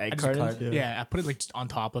square. Oh, the egg carton? Yeah, I put it like just on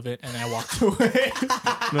top of it, and then I walked away.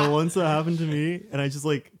 No, once that happened to me, and I just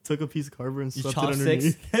like took a piece of cardboard and swept it chopsticks?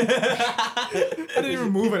 underneath. I didn't even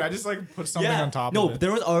move it. I just like put something on top. No, of it.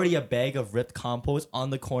 there was already a bag of ripped compost on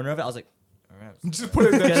the corner of it. I was like, just put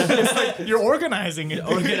it there. It's like you're organizing it.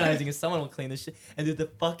 organizing it. Someone will clean this shit. And dude, the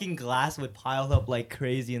fucking glass would pile up like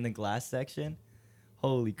crazy in the glass section.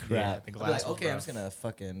 Holy crap. Yeah, the I'd be glass like, was okay, I'm rough. just gonna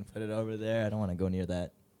fucking put it over there. I don't want to go near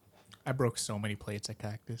that. I broke so many plates at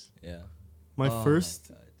Cactus. Yeah. My Oh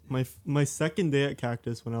first, my God, my second day at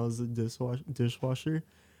Cactus when I was a dishwasher,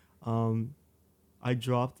 I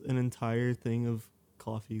dropped an entire thing of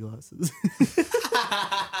coffee glasses.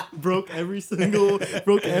 broke every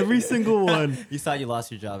single one. You thought you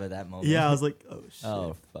lost your job at that moment. Yeah, I was like, oh shit.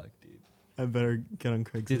 Oh fuck, dude. I better get on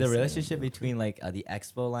Craigslist. Dude, the relationship between like the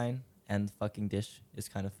expo line and the fucking dish is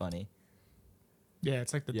kind of funny. Yeah,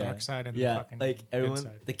 it's like the dark side and the fucking like good everyone,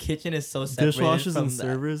 side. the kitchen is so separated Dishwashers from and the-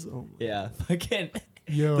 servers. Oh my Yeah, fucking.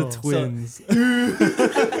 Yo, The twins.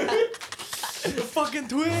 fucking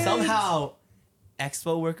twins. Somehow,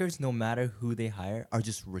 expo workers, no matter who they hire, are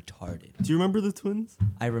just retarded. Do you remember the twins?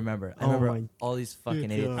 I remember. I Oh remember my all these fucking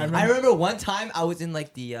God. idiots. I I remember one time I was in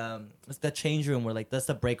like the change room where like that's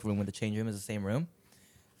the break room where the change room is the same room.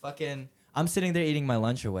 Fucking, I'm sitting there eating my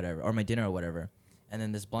lunch or whatever, or my dinner or whatever, and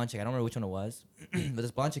then this blonde chick, I don't remember which one it was, but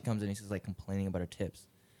this blonde chick comes in and she's like complaining about her tips,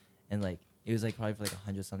 and like it was like probably for like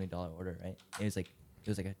 $100-something order, right? It was like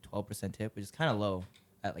a 12% tip, which is kind of low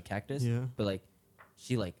at like Cactus. Yeah. But like,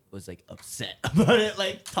 she like was like upset about it,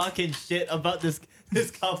 like talking shit about this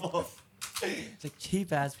couple. It's like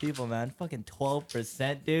cheap ass people, man. Fucking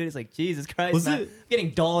 12%, dude. It's like Jesus Christ, Was man. it- I'm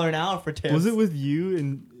getting $1 an hour for tips. Was it with you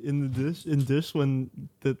in the dish when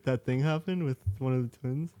that thing happened with one of the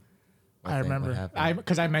twins? What I thing? What remember. happened?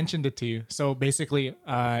 Because I mentioned it to you. So basically,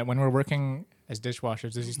 when we're working as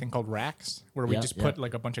dishwashers, there's this thing called racks where we Yeah, just yeah. put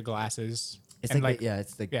like a bunch of glasses. It's and like,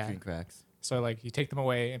 it's like yeah. green cracks. So like you take them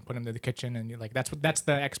away and put them to the kitchen, and you like that's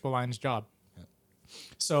the expo line's job. Yeah.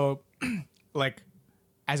 So, like,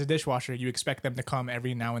 as a dishwasher, you expect them to come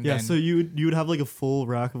every now and Yeah, then. so you would have like a full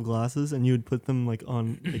rack of glasses and you would put them like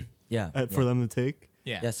on like, Yeah. for them to take.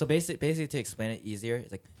 yeah. Yeah, so basically to explain it easier,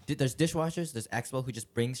 it's like there's dishwashers, there's expo who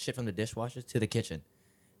just brings shit from the dishwashers to the kitchen.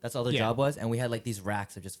 That's all their Yeah. job was, and we had like these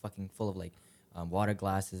racks of just fucking full of like water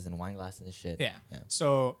glasses and wine glasses and shit. Yeah.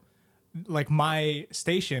 So, like, my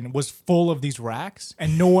station was full of these racks,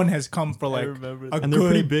 and no one has come for like remember a And they're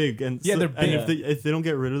pretty good- big. And Yeah, they're and big. if they don't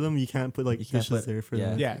get rid of them, you can't put like You can't dishes put- there for yeah.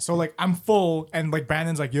 them. Yeah. So like I'm full, and like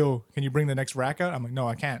Brandon's like, "Yo, can you bring the next rack out?" I'm like, "No,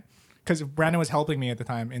 I can't," because Brandon was helping me at the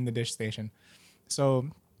time in the dish station. So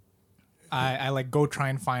I like go try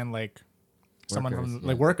and find like someone Workers, from yeah.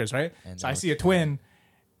 like workers, right? And So I they're see a twin,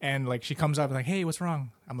 and like she comes up and like, "Hey, what's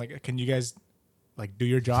wrong?" I'm like, "Can you guys like do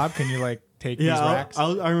your job? Can you like take Yeah, these racks?"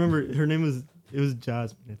 I remember her name was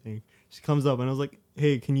Jasmine, I think. She comes up and I was like,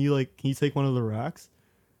 "Hey, can you take one of the racks?"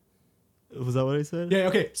 Was that what I said? Yeah.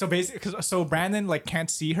 Okay. So basically, so Brandon like can't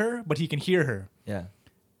see her, but he can hear her. Yeah.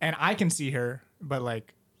 And I can see her, but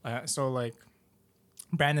like, so like,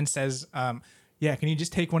 Brandon says, "Yeah, can you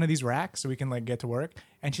just take one of these racks so we can like get to work?"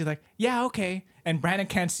 And she's like, "Yeah, okay." And Brandon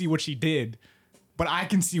can't see what she did, but I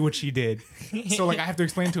can see what she did. So like, I have to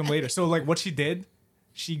explain to him later. So like, what she did,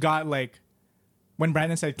 she got like, when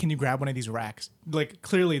Brandon said, "Can you grab one of these racks?" Like,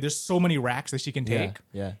 clearly, there's so many racks that she can take.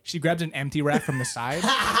 Yeah. She grabs an empty rack from the side.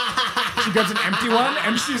 She grabs an empty one,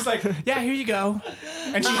 and she's like, "Yeah, here you go."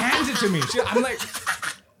 And she hands it to me. I'm like.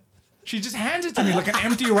 She just hands it to me like an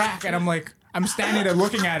empty rack, and I'm like, I'm standing there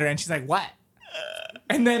looking at her, and she's like, "What?"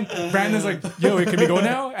 And then Brandon's like, "Yo, can we go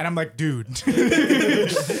now?" And I'm like, "Dude,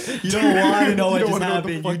 You don't want to know what You don't just wanna know what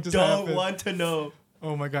the happened. fuck You just don't happened. want to know.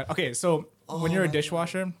 oh my god." Okay, so when you're a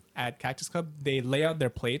dishwasher at Cactus Club, they lay out their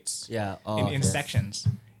plates Yeah. Oh, in okay. sections,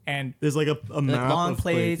 and There's like a Like map long of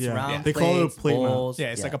plates, yeah. round They plates, call it a plate map. bowls.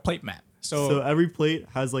 yeah, it's like a plate map. So every plate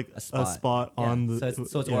has like a spot Yeah. on the.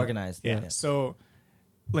 So it's yeah. organized. Yeah. Yeah. So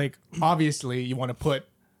like obviously you want to put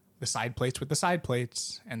the side plates with the side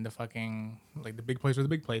plates and the fucking like the big plates with the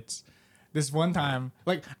big plates. This one time,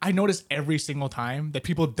 like I noticed every single time that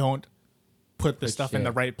people don't put the stuff in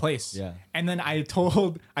the right place. Yeah. And then I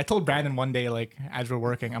told Brandon one day, like as we're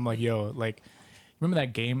working, I'm like, yo, like remember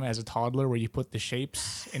that game as a toddler where you put the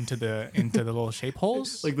shapes into the little shape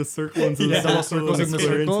holes? Like the circle into the Yeah, the circle circles in the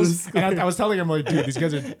circles. And I was telling him, like, dude, these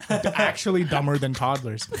guys are actually dumber than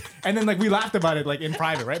toddlers. And then, like, we laughed about it, like, in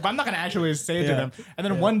private, right? But I'm not going to actually say it to them. And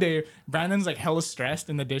then one day, Brandon's, like, hella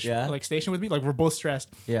stressed in the like, station with me. Like, we're both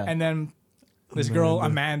stressed. Yeah. And then this girl,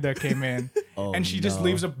 Amanda, came in. And she just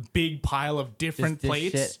leaves a big pile of different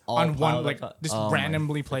plates on one, like, just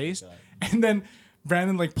randomly placed. And then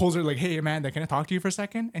Brandon like pulls her like, hey Amanda, can I talk to you for a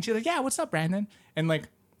second? And she's like, yeah, what's up, Brandon? And like,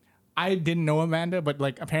 I didn't know Amanda, but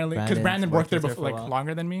like apparently because Brandon worked there before, like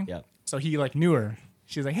longer than me. Yeah. So he like knew her.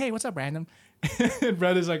 She's like, hey, what's up, Brandon? And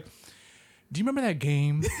Brandon's like, do you remember that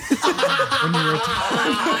game when you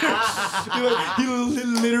were? He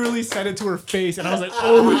literally said it to her face, and I was like,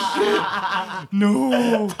 oh shit,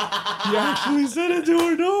 no, he actually said it to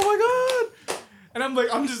her. No, oh my god. And I'm like,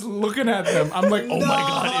 I'm just looking at them. I'm like, oh my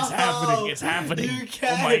god, it's happening. It's happening.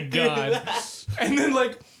 Oh my god. And then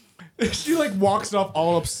like, she like walks off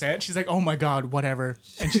all upset. She's like, oh my god, whatever.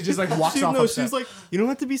 And she just like walks off upset. She's like, you don't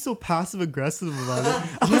have to be so passive aggressive about it.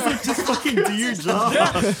 I was like, just fucking do your job.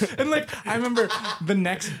 And like, I remember the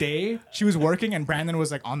next day she was working and Brandon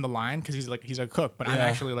was like on the line because he's a cook, but I'm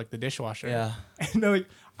actually like the dishwasher. Yeah. And like,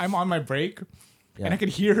 I'm on my break. Yeah. And I could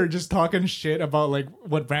hear her just talking shit about like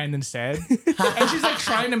what Brandon said, and she's like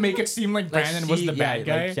trying to make it seem like Brandon was the bad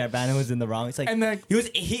guy. Like, yeah, Brandon was in the wrong. It's like, and like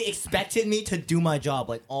he expected me to do my job.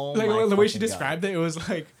 Like, oh my like the way she described it, it was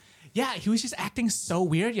like, yeah, he was just acting so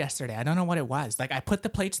weird yesterday. I don't know what it was. Like I put the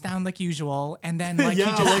plates down like usual, and then like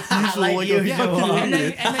yeah, he just like usual, and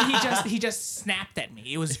then he just snapped at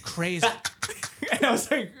me. It was crazy. And I was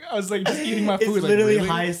like just eating my food. It's like, literally really?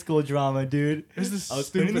 high school drama, dude. It was the I was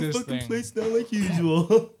Putting the stupidest fucking thing. plates down like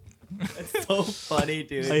usual. It's so funny,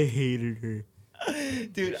 dude. I hated her.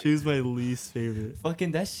 Dude, She was my least favorite.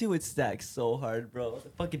 fucking that shit would stack so hard, bro. The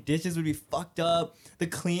fucking dishes would be fucked up. The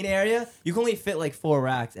clean area, you can only fit like 4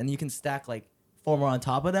 racks, and you can stack like 4 more on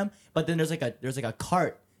top of them. But then there's like a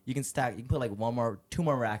cart you can stack. You can put like 2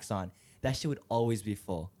 more racks on. That shit would always be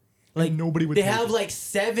full. Like nobody would. They take have it. like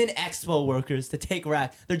 7 expo workers to take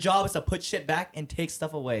rack. Their job is to put shit back and take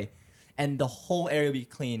stuff away, and the whole area would be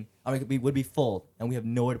clean. Or it would be full, and we have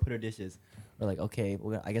nowhere to put our dishes. We're like, okay,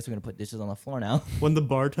 I guess we're gonna put dishes on the floor now. When the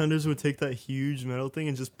bartenders would take that huge metal thing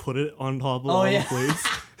and just put it on top of all the plates.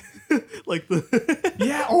 Like the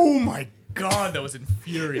Yeah. Oh my god, that was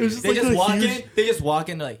infuriating. It was They like just a walk huge- in. They just walk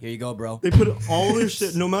in. They're like, here you go, bro. They put all their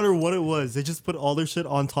shit, no matter what it was, they just put all their shit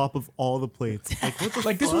on top of all the plates. Like what the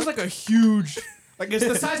Like this fuck? was like a huge, like it's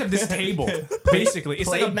the size of this table, basically. It's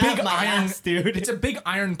like a Plate, big not my iron, ass, dude. It's a big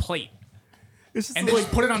iron plate, It's just and they like,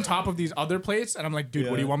 just put it on top of these other plates. And I'm like, dude,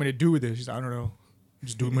 what do you want me to do with this? She's like, I don't know. I'm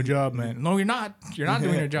just doing my job, man. No, you're not. You're not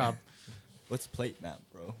doing your job. What's plate map,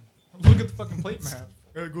 bro? Look at the fucking plate map.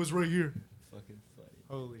 It goes right here. Fucking funny.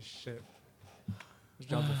 Holy shit. Those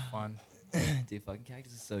jobs are fun. Dude, fucking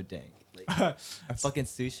Cactus is so dank. Like, our fucking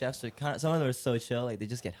sous chefs are kind of, some of them are so chill. Like they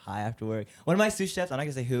just get high after work. One of my sous chefs, I'm not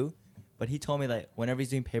gonna say who, but he told me like whenever he's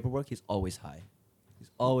doing paperwork, he's always high. He's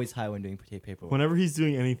always high when doing paperwork. whenever he's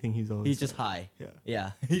doing anything, he's always He's just high. Yeah.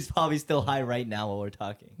 Yeah. He's probably still high right now while we're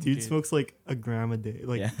talking. Dude smokes like a gram a day,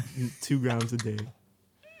 like 2 grams a day.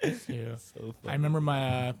 Yeah. So funny. I remember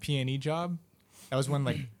my P&E job. That was when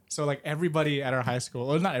like so like everybody at our high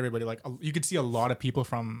school, or not everybody, like you could see a lot of people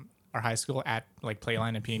from our high school at like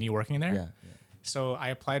Playline and P&E working there. Yeah. So I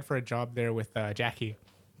applied for a job there with Jackie.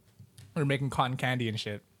 We were making cotton candy and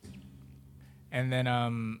shit. And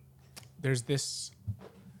then there's this.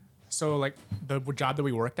 So like the job that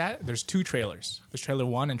we worked at, there's 2 trailers. There's trailer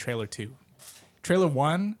 1 and trailer 2. Trailer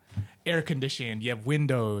 1, air conditioned. You have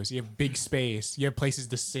windows. You have big space. You have places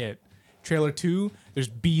to sit. Trailer 2, there's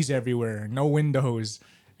bees everywhere. No windows,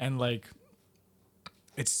 and like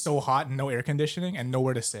it's so hot and no air conditioning and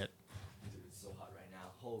nowhere to sit. Dude, it's so hot right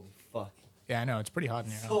now. Holy fuck. Yeah, I know, it's pretty hot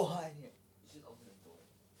in here. So hot in here. Just open the door.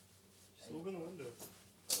 Just open the window.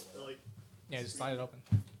 Like, Yeah, just slide it open.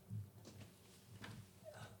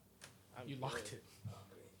 You locked it.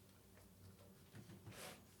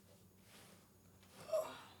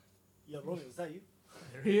 yeah, Roman, was that you?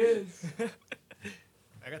 There he is. I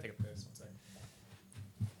gotta take a piss. One second.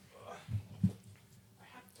 I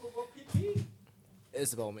have to go pee.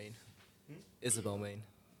 Isabel Main. Isabel Main.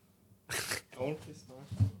 I want to play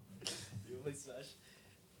Smash. You play Smash?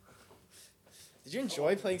 Did you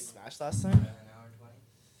enjoy playing Smash last time,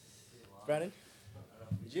 Brandon?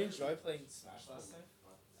 Did you enjoy playing Smash last time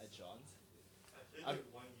at John's? I played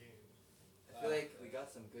one game. I feel like we got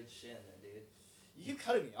some good shit in there, dude. You keep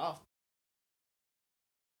cutting me off.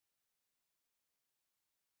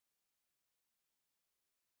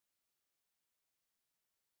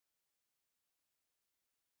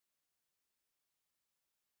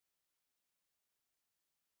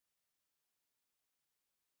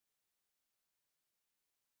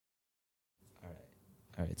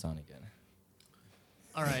 All right, it's on again.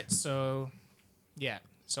 All right, so yeah,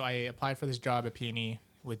 so I applied for this job at P&E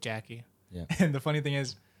with Jackie. Yeah. And the funny thing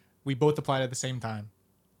is, we both applied at the same time.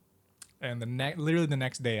 And literally the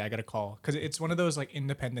next day, I got a call because it's one of those like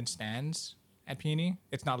independent stands at P&E.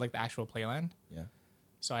 It's not like the actual playland. Yeah.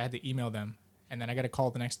 So I had to email them, and then I got a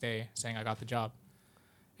call the next day saying I got the job.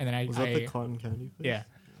 And then Was that the cotton candy place? yeah,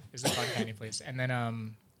 it's the cotton candy place. And then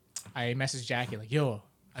I messaged Jackie like, "Yo,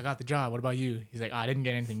 I got the job. What about you?" He's like, "I didn't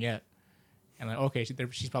get anything yet." And like, okay,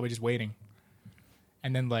 she's probably just waiting.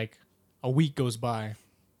 And then like a week goes by,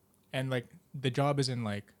 and like the job is in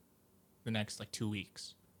like the next like 2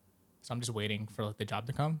 weeks. So I'm just waiting for like the job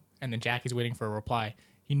to come, and then Jackie's waiting for a reply.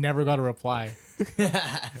 He never got a reply.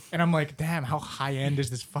 And I'm like, damn, how high end is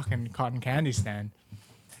this fucking cotton candy stand?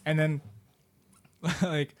 And then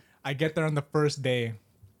like I get there on the first day.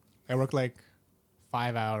 I work like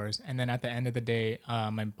 5 hours, and then at the end of the day,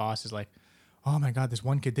 my boss is like, "Oh my god, this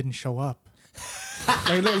one kid didn't show up."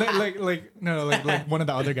 like one of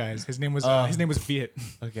the other guys. His name was Viet.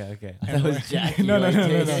 Okay. And That was like- Jackie. no,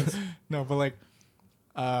 right? no. But like,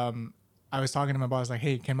 I was talking to my boss like,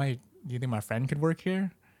 "Hey, do you think my friend could work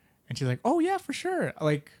here?" And she's like, "Oh yeah, for sure."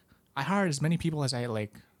 Like, I hired as many people as I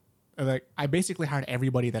basically hired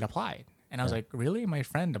everybody that applied. And I was like, "Really? My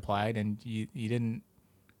friend applied, and you didn't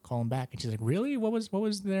call him back?" And she's like, "Really? What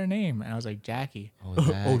was their name?" And I was like, "Jackie."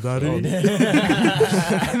 That shit. is.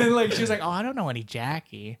 And then like she was like, "Oh, I don't know any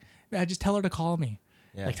Jackie. Yeah, just tell her to call me.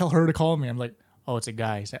 Yeah. Like tell her to call me." I'm like, "Oh, it's a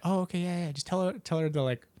guy." He's like, "Oh, okay, yeah. Just tell her to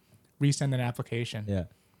like resend an application." Yeah.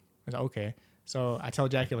 I was like, "Okay." So I tell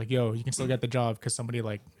Jackie like, "Yo, you can still get the job because somebody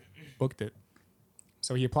like booked it."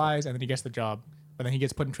 So he applies and then he gets the job, but then he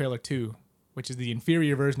gets put in trailer 2, which is the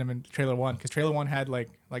inferior version of trailer 1, because trailer 1 had like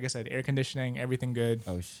I said, air conditioning, everything good.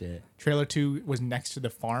 Oh shit. Trailer 2 was next to the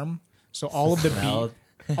farm, so all of the Smelled.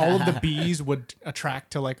 all of the bees would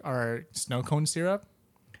attract to like our snow cone syrup.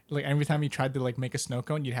 Like every time you tried to like make a snow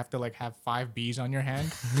cone, you'd have to like have 5 bees on your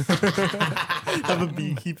hand. Have a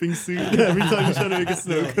beekeeping suit every time you try to make a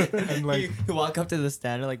snow cone. And like You walk up to the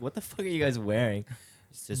stand, like, what the fuck are you guys wearing?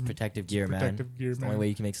 It's just protective gear, man. protective gear, It's the man. only way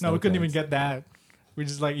you can make snow No, we couldn't even cones. get that. We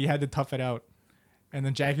just like you had to tough it out. And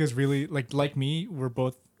then Jackie was really like me. We're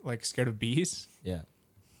both like scared of bees. Yeah.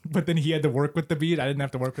 But then he had to work with the bees. I didn't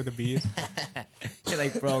have to work with the bees. You're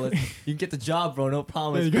like, bro, you can get the job, bro. No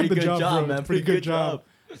problem. Yeah, It's you got pretty the good job, bro. man. Pretty good job.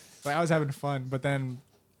 Like I was having fun, but then,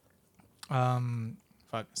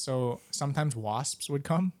 fuck. So sometimes wasps would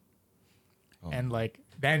come, Oh. and like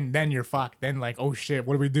then you're fucked. Then like, oh shit,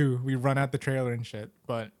 what do? We run out the trailer and shit.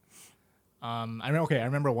 But I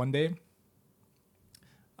remember one day,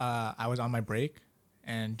 I was on my break,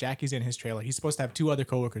 and Jackie's in his trailer. He's supposed to have 2 other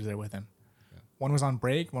coworkers there with him. One was on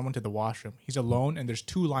break, one went to the washroom. He's alone, and there's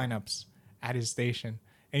 2 lineups at his station.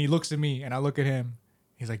 And he looks at me, and I look at him.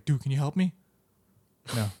 He's like, "Dude, can you help me?"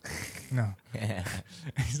 No.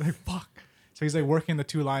 He's like, "Fuck." So he's like working the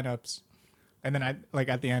 2 lineups, and then I like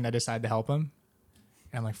at the end I decide to help him,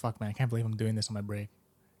 and I'm like, "Fuck, man, I can't believe I'm doing this on my break."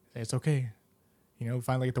 He's like, "It's okay, we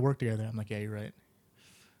finally get to work together." I'm like, "Yeah, you're right."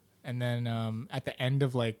 And then at the end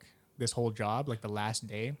of like this whole job, like the last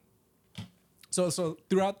day, so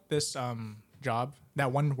throughout this job,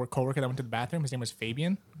 that one coworker that went to the bathroom, his name was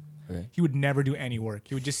Fabian. Okay. He would never do any work.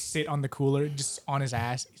 He would just sit on the cooler, just on his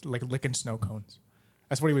ass, like licking snow cones.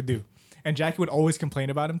 That's what he would do. And Jackie would always complain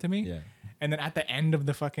about him to me. Yeah. And then at the end of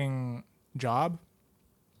the fucking job,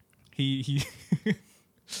 he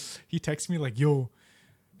he texts me like, "Yo,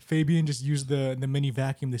 Fabian just used the mini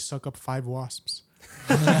vacuum to suck up 5 wasps."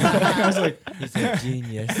 And I was like, He's a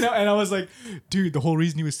genius. and I was like, "Dude, the whole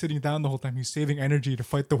reason he was sitting down the whole time, he was saving energy to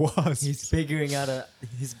fight the wasps." He's figuring out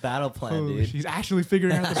his battle plan, Holy dude. shit, he's actually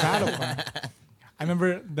figuring out the battle plan. I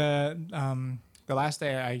remember the last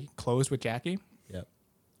day I closed with Jackie. Yep.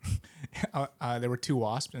 There were 2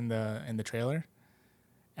 wasps in the trailer,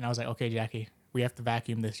 and I was like, "Okay, Jackie, we have to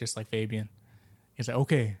vacuum this just like Fabian." He's like,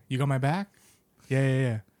 "Okay, you got my back?"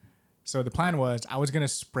 Yeah. So the plan was I was gonna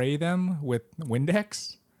spray them with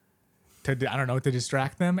Windex to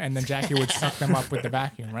distract them, and then Jackie would suck them up with the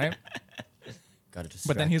vacuum, right? Gotta distract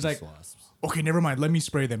But then he's these like, wasps. "Okay, never mind. Let me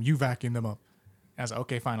spray them. You vacuum them up." And I was like,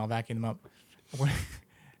 "Okay, fine. I'll vacuum them up."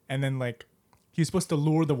 And then like, he was supposed to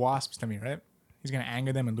lure the wasps to me, right? He's gonna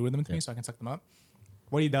anger them and lure them to me Yeah. so I can suck them up.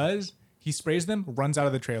 What he does, he sprays them, runs out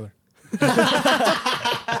of the trailer.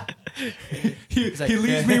 he like,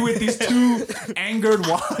 leaves me with these 2 angered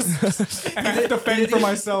wasps, and I have to fend for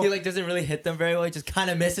myself. He like doesn't really hit them very well. He just kind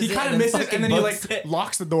of misses. He it kind of and then misses, fucking and then he books like it.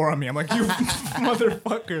 locks the door on me. I'm like, you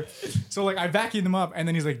motherfucker. So like I vacuumed him up, and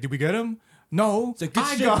then he's like, "Did we get him?" No, It's like, good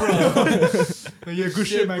I shit, got bro. him. Yeah, good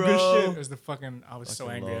shit, man. bro. Good shit. It was the fucking. I was so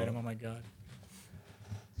Fucking angry at lol. him. Oh my god.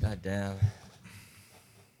 God damn.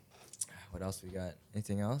 What else we got?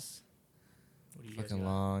 Anything else? What do you guys Fucking got?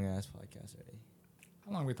 long ass podcast already.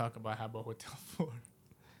 How long we talk about Habbo Hotel for?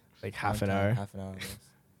 Like half Long an time, hour. Half an hour. Almost.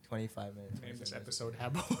 25 minutes. Name this 27 episode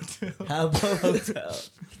Habbo Hotel. minutes. How about hotel?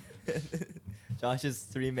 Josh's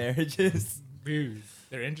 3 marriages. Dude,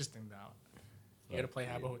 they're interesting though. You gotta play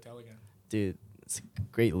Habbo Hotel again. Dude, it's a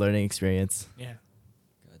great learning experience. Yeah.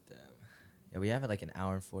 God damn. Yeah, we have it like an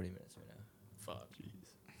hour and 40 minutes right now. Fuck.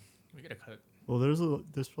 We gotta cut. Well, there's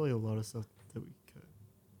probably a lot of stuff that we could.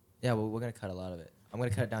 Yeah, well, we're gonna cut a lot of it. I'm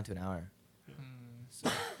gonna cut it down to an hour. Is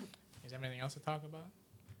there anything else to talk about?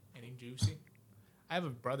 Anything juicy? I have a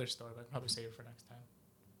brother story, but I can probably save it for next time.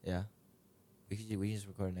 Yeah. We can just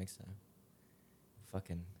record it next time.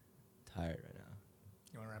 Fucking tired right now.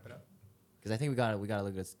 You wanna wrap it up? Because I think we got a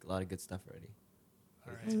lot of good stuff already.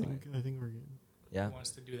 All I right. think we're good. Yeah. Who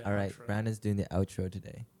wants to do that? All right. outro? Brandon's doing the outro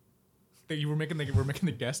today. We're making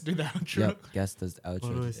the guest do the outro. Yep. Guest does the outro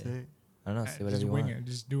What do I today. say? I don't know. Say whatever just you wing want. it.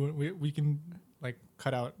 Just do it. We can like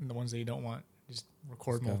cut out the ones that you don't want. Just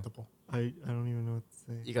record Let's go. multiple. I don't even know what to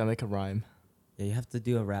say. You gotta make a rhyme. Yeah, you have to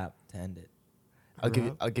do a rap to end it.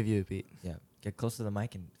 Rap? I'll give you a beat. Yeah. Get close to the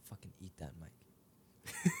mic and fucking eat that mic.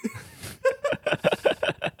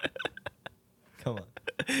 Come on.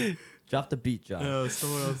 Drop the beat, Josh. No,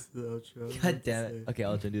 someone else did the outro. I don't know God what damn to it. say. Okay,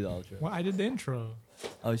 I'll do the outro. Well, I did the intro.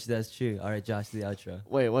 Oh, that's true. All right, Josh, do the outro.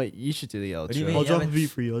 Wait, you should do the outro. do you mean? I'll You drop the haven't- beat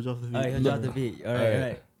for you. I'll drop the beat. All right, he'll drop the beat. All right, Alright. all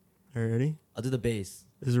right. All right, ready? I'll do the bass.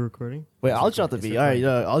 Is it recording? Wait, I'll drop the It's beat. okay.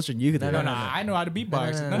 All right, I'll you can do No, it. No, no, no, I know how to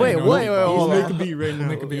beatbox. No, no, no, No, no. Wait, no, wait, no. wait, He's hold make on. a beat right now.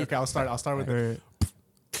 Make a beat. Okay, I'll start. I'll start with All it. right.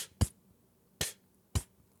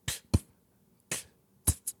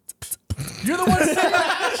 You're the one saying the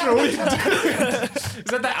outro. What are you doing? Is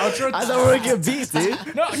that the outro? I thought we were gonna get beats,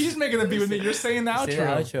 dude. No, he's making the beat with me. You're saying the Say the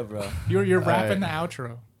outro. outro, bro. You're rapping the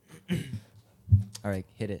outro. All right,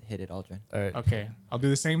 hit it, Aldrin. All right. Okay, I'll do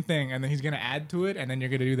the same thing, and then he's gonna add to it, and then you're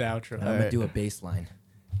gonna do the outro. And I'm gonna do a bass line.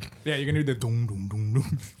 Yeah, you're gonna do the dum dum dum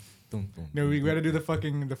dum. Boom, boom. No, we gotta do the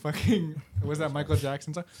fucking. What's that Michael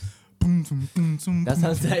Jackson song? Boom, boom, boom, boom, That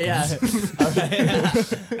sounds yeah. All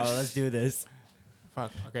right. Oh, let's do this.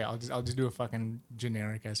 Fuck. Okay, I'll just do a fucking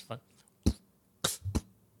generic as fuck.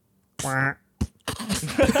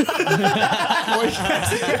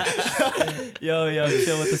 Yo,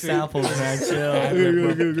 chill with the samples, man. Chill.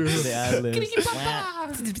 Go. The ad-libs.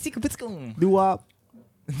 Do-wop.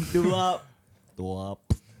 Do up. Do up.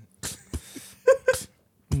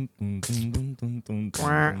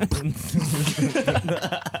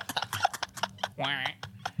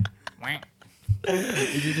 You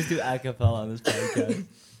should just do acapella on this podcast.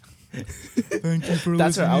 Thank you for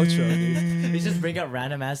That's our outro, We just bring up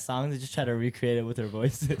random ass songs and just try to recreate it with our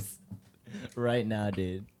voices. Right now,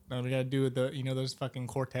 dude. No, we gotta do those fucking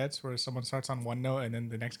quartets where someone starts on one note and then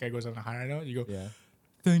the next guy goes on a higher note. You go, Yeah.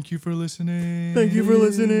 thank you for listening. Thank you for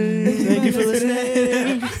listening. Thank you for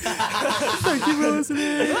listening. Thank you for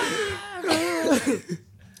listening.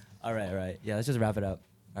 All right. Yeah, let's just wrap it up.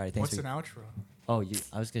 All right, thanks. What's an outro? Oh,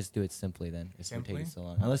 I was gonna just do it simply then. It's gonna take Simply? it so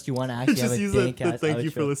long. Unless you want to actually have Just a use dank the ass thank you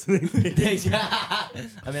for outro. listening. Thanks.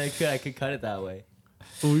 I mean, I could cut it that way.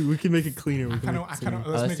 Well, we can make it cleaner. We I can kind make of. it cleaner.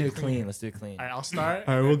 Let's make do it it clean. Let's do it clean. All right, I'll start.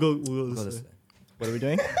 All right, we'll go Go this this way. way. What are we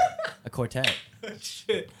doing? A quartet.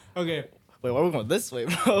 Shit. Okay. Wait, why are we going this way,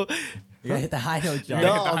 bro? You gotta hit the high note, John.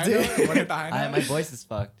 No, Hit the high dude. note? You wanna hit the high note? My voice is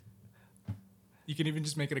fucked. You can even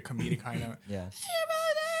just make it a comedic high note. Yeah.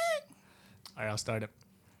 All right, I'll start it.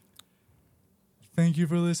 Thank you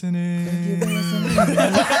for listening.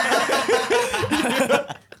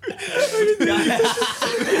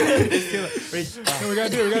 No, we gotta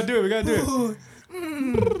do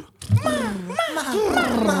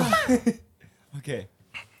it. Okay.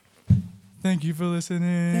 Thank you for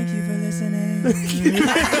listening.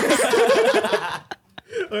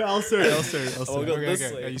 All right, I'll start. We'll go Okay, this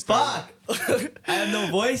okay. way. Yeah, you start. Fuck! I have no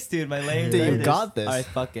voice, dude. My lane. Dude, you got this. Alright,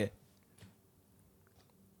 fuck it.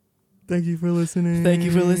 Thank you for listening. Thank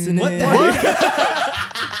you for listening. What the heck?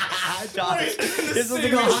 Josh, this was to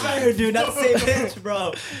go higher, dude. Not the same pitch,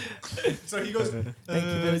 bro. So he goes. Thank you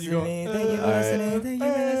for you go, listening. Thank you for Alright. listening. Thank you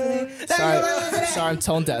for listening. Sorry, I'm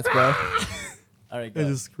tone deaf, bro. Alright, I go.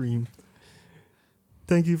 just scream.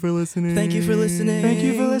 Thank you for listening. Thank you for listening. Thank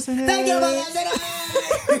you for listening. Thank you for listening.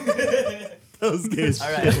 That was good.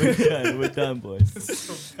 All right, we're done. We're done, boys.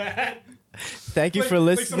 Thank you for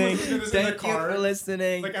listening. Thank you for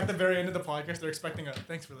listening. Like at the very end of the podcast, they're expecting a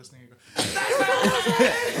thanks for listening. You go,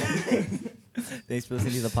 Thanks for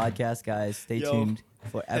listening to the podcast, guys. Stay Yo, tuned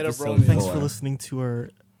for hit a episode roll. 4. Thanks for listening to our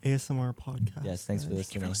ASMR podcast. Yes, thanks for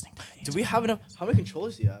listening. Do we have enough? How many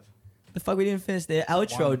controllers do you have? The fuck, we didn't finish the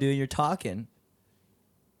outro, One. dude. You're talking.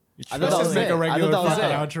 I let's thought that just was make it. a I regular thought that was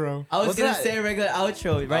fucking it. outro. I was What's gonna that? say a regular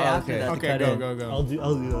outro right after okay. that. to Okay, cut go, in. go, go. I'll do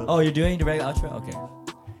that. Oh, you're doing the regular outro? Okay.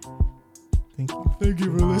 Thank you. Thank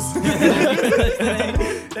you for listening.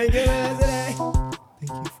 Thank you for listening.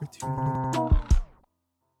 Thank you for tuning in.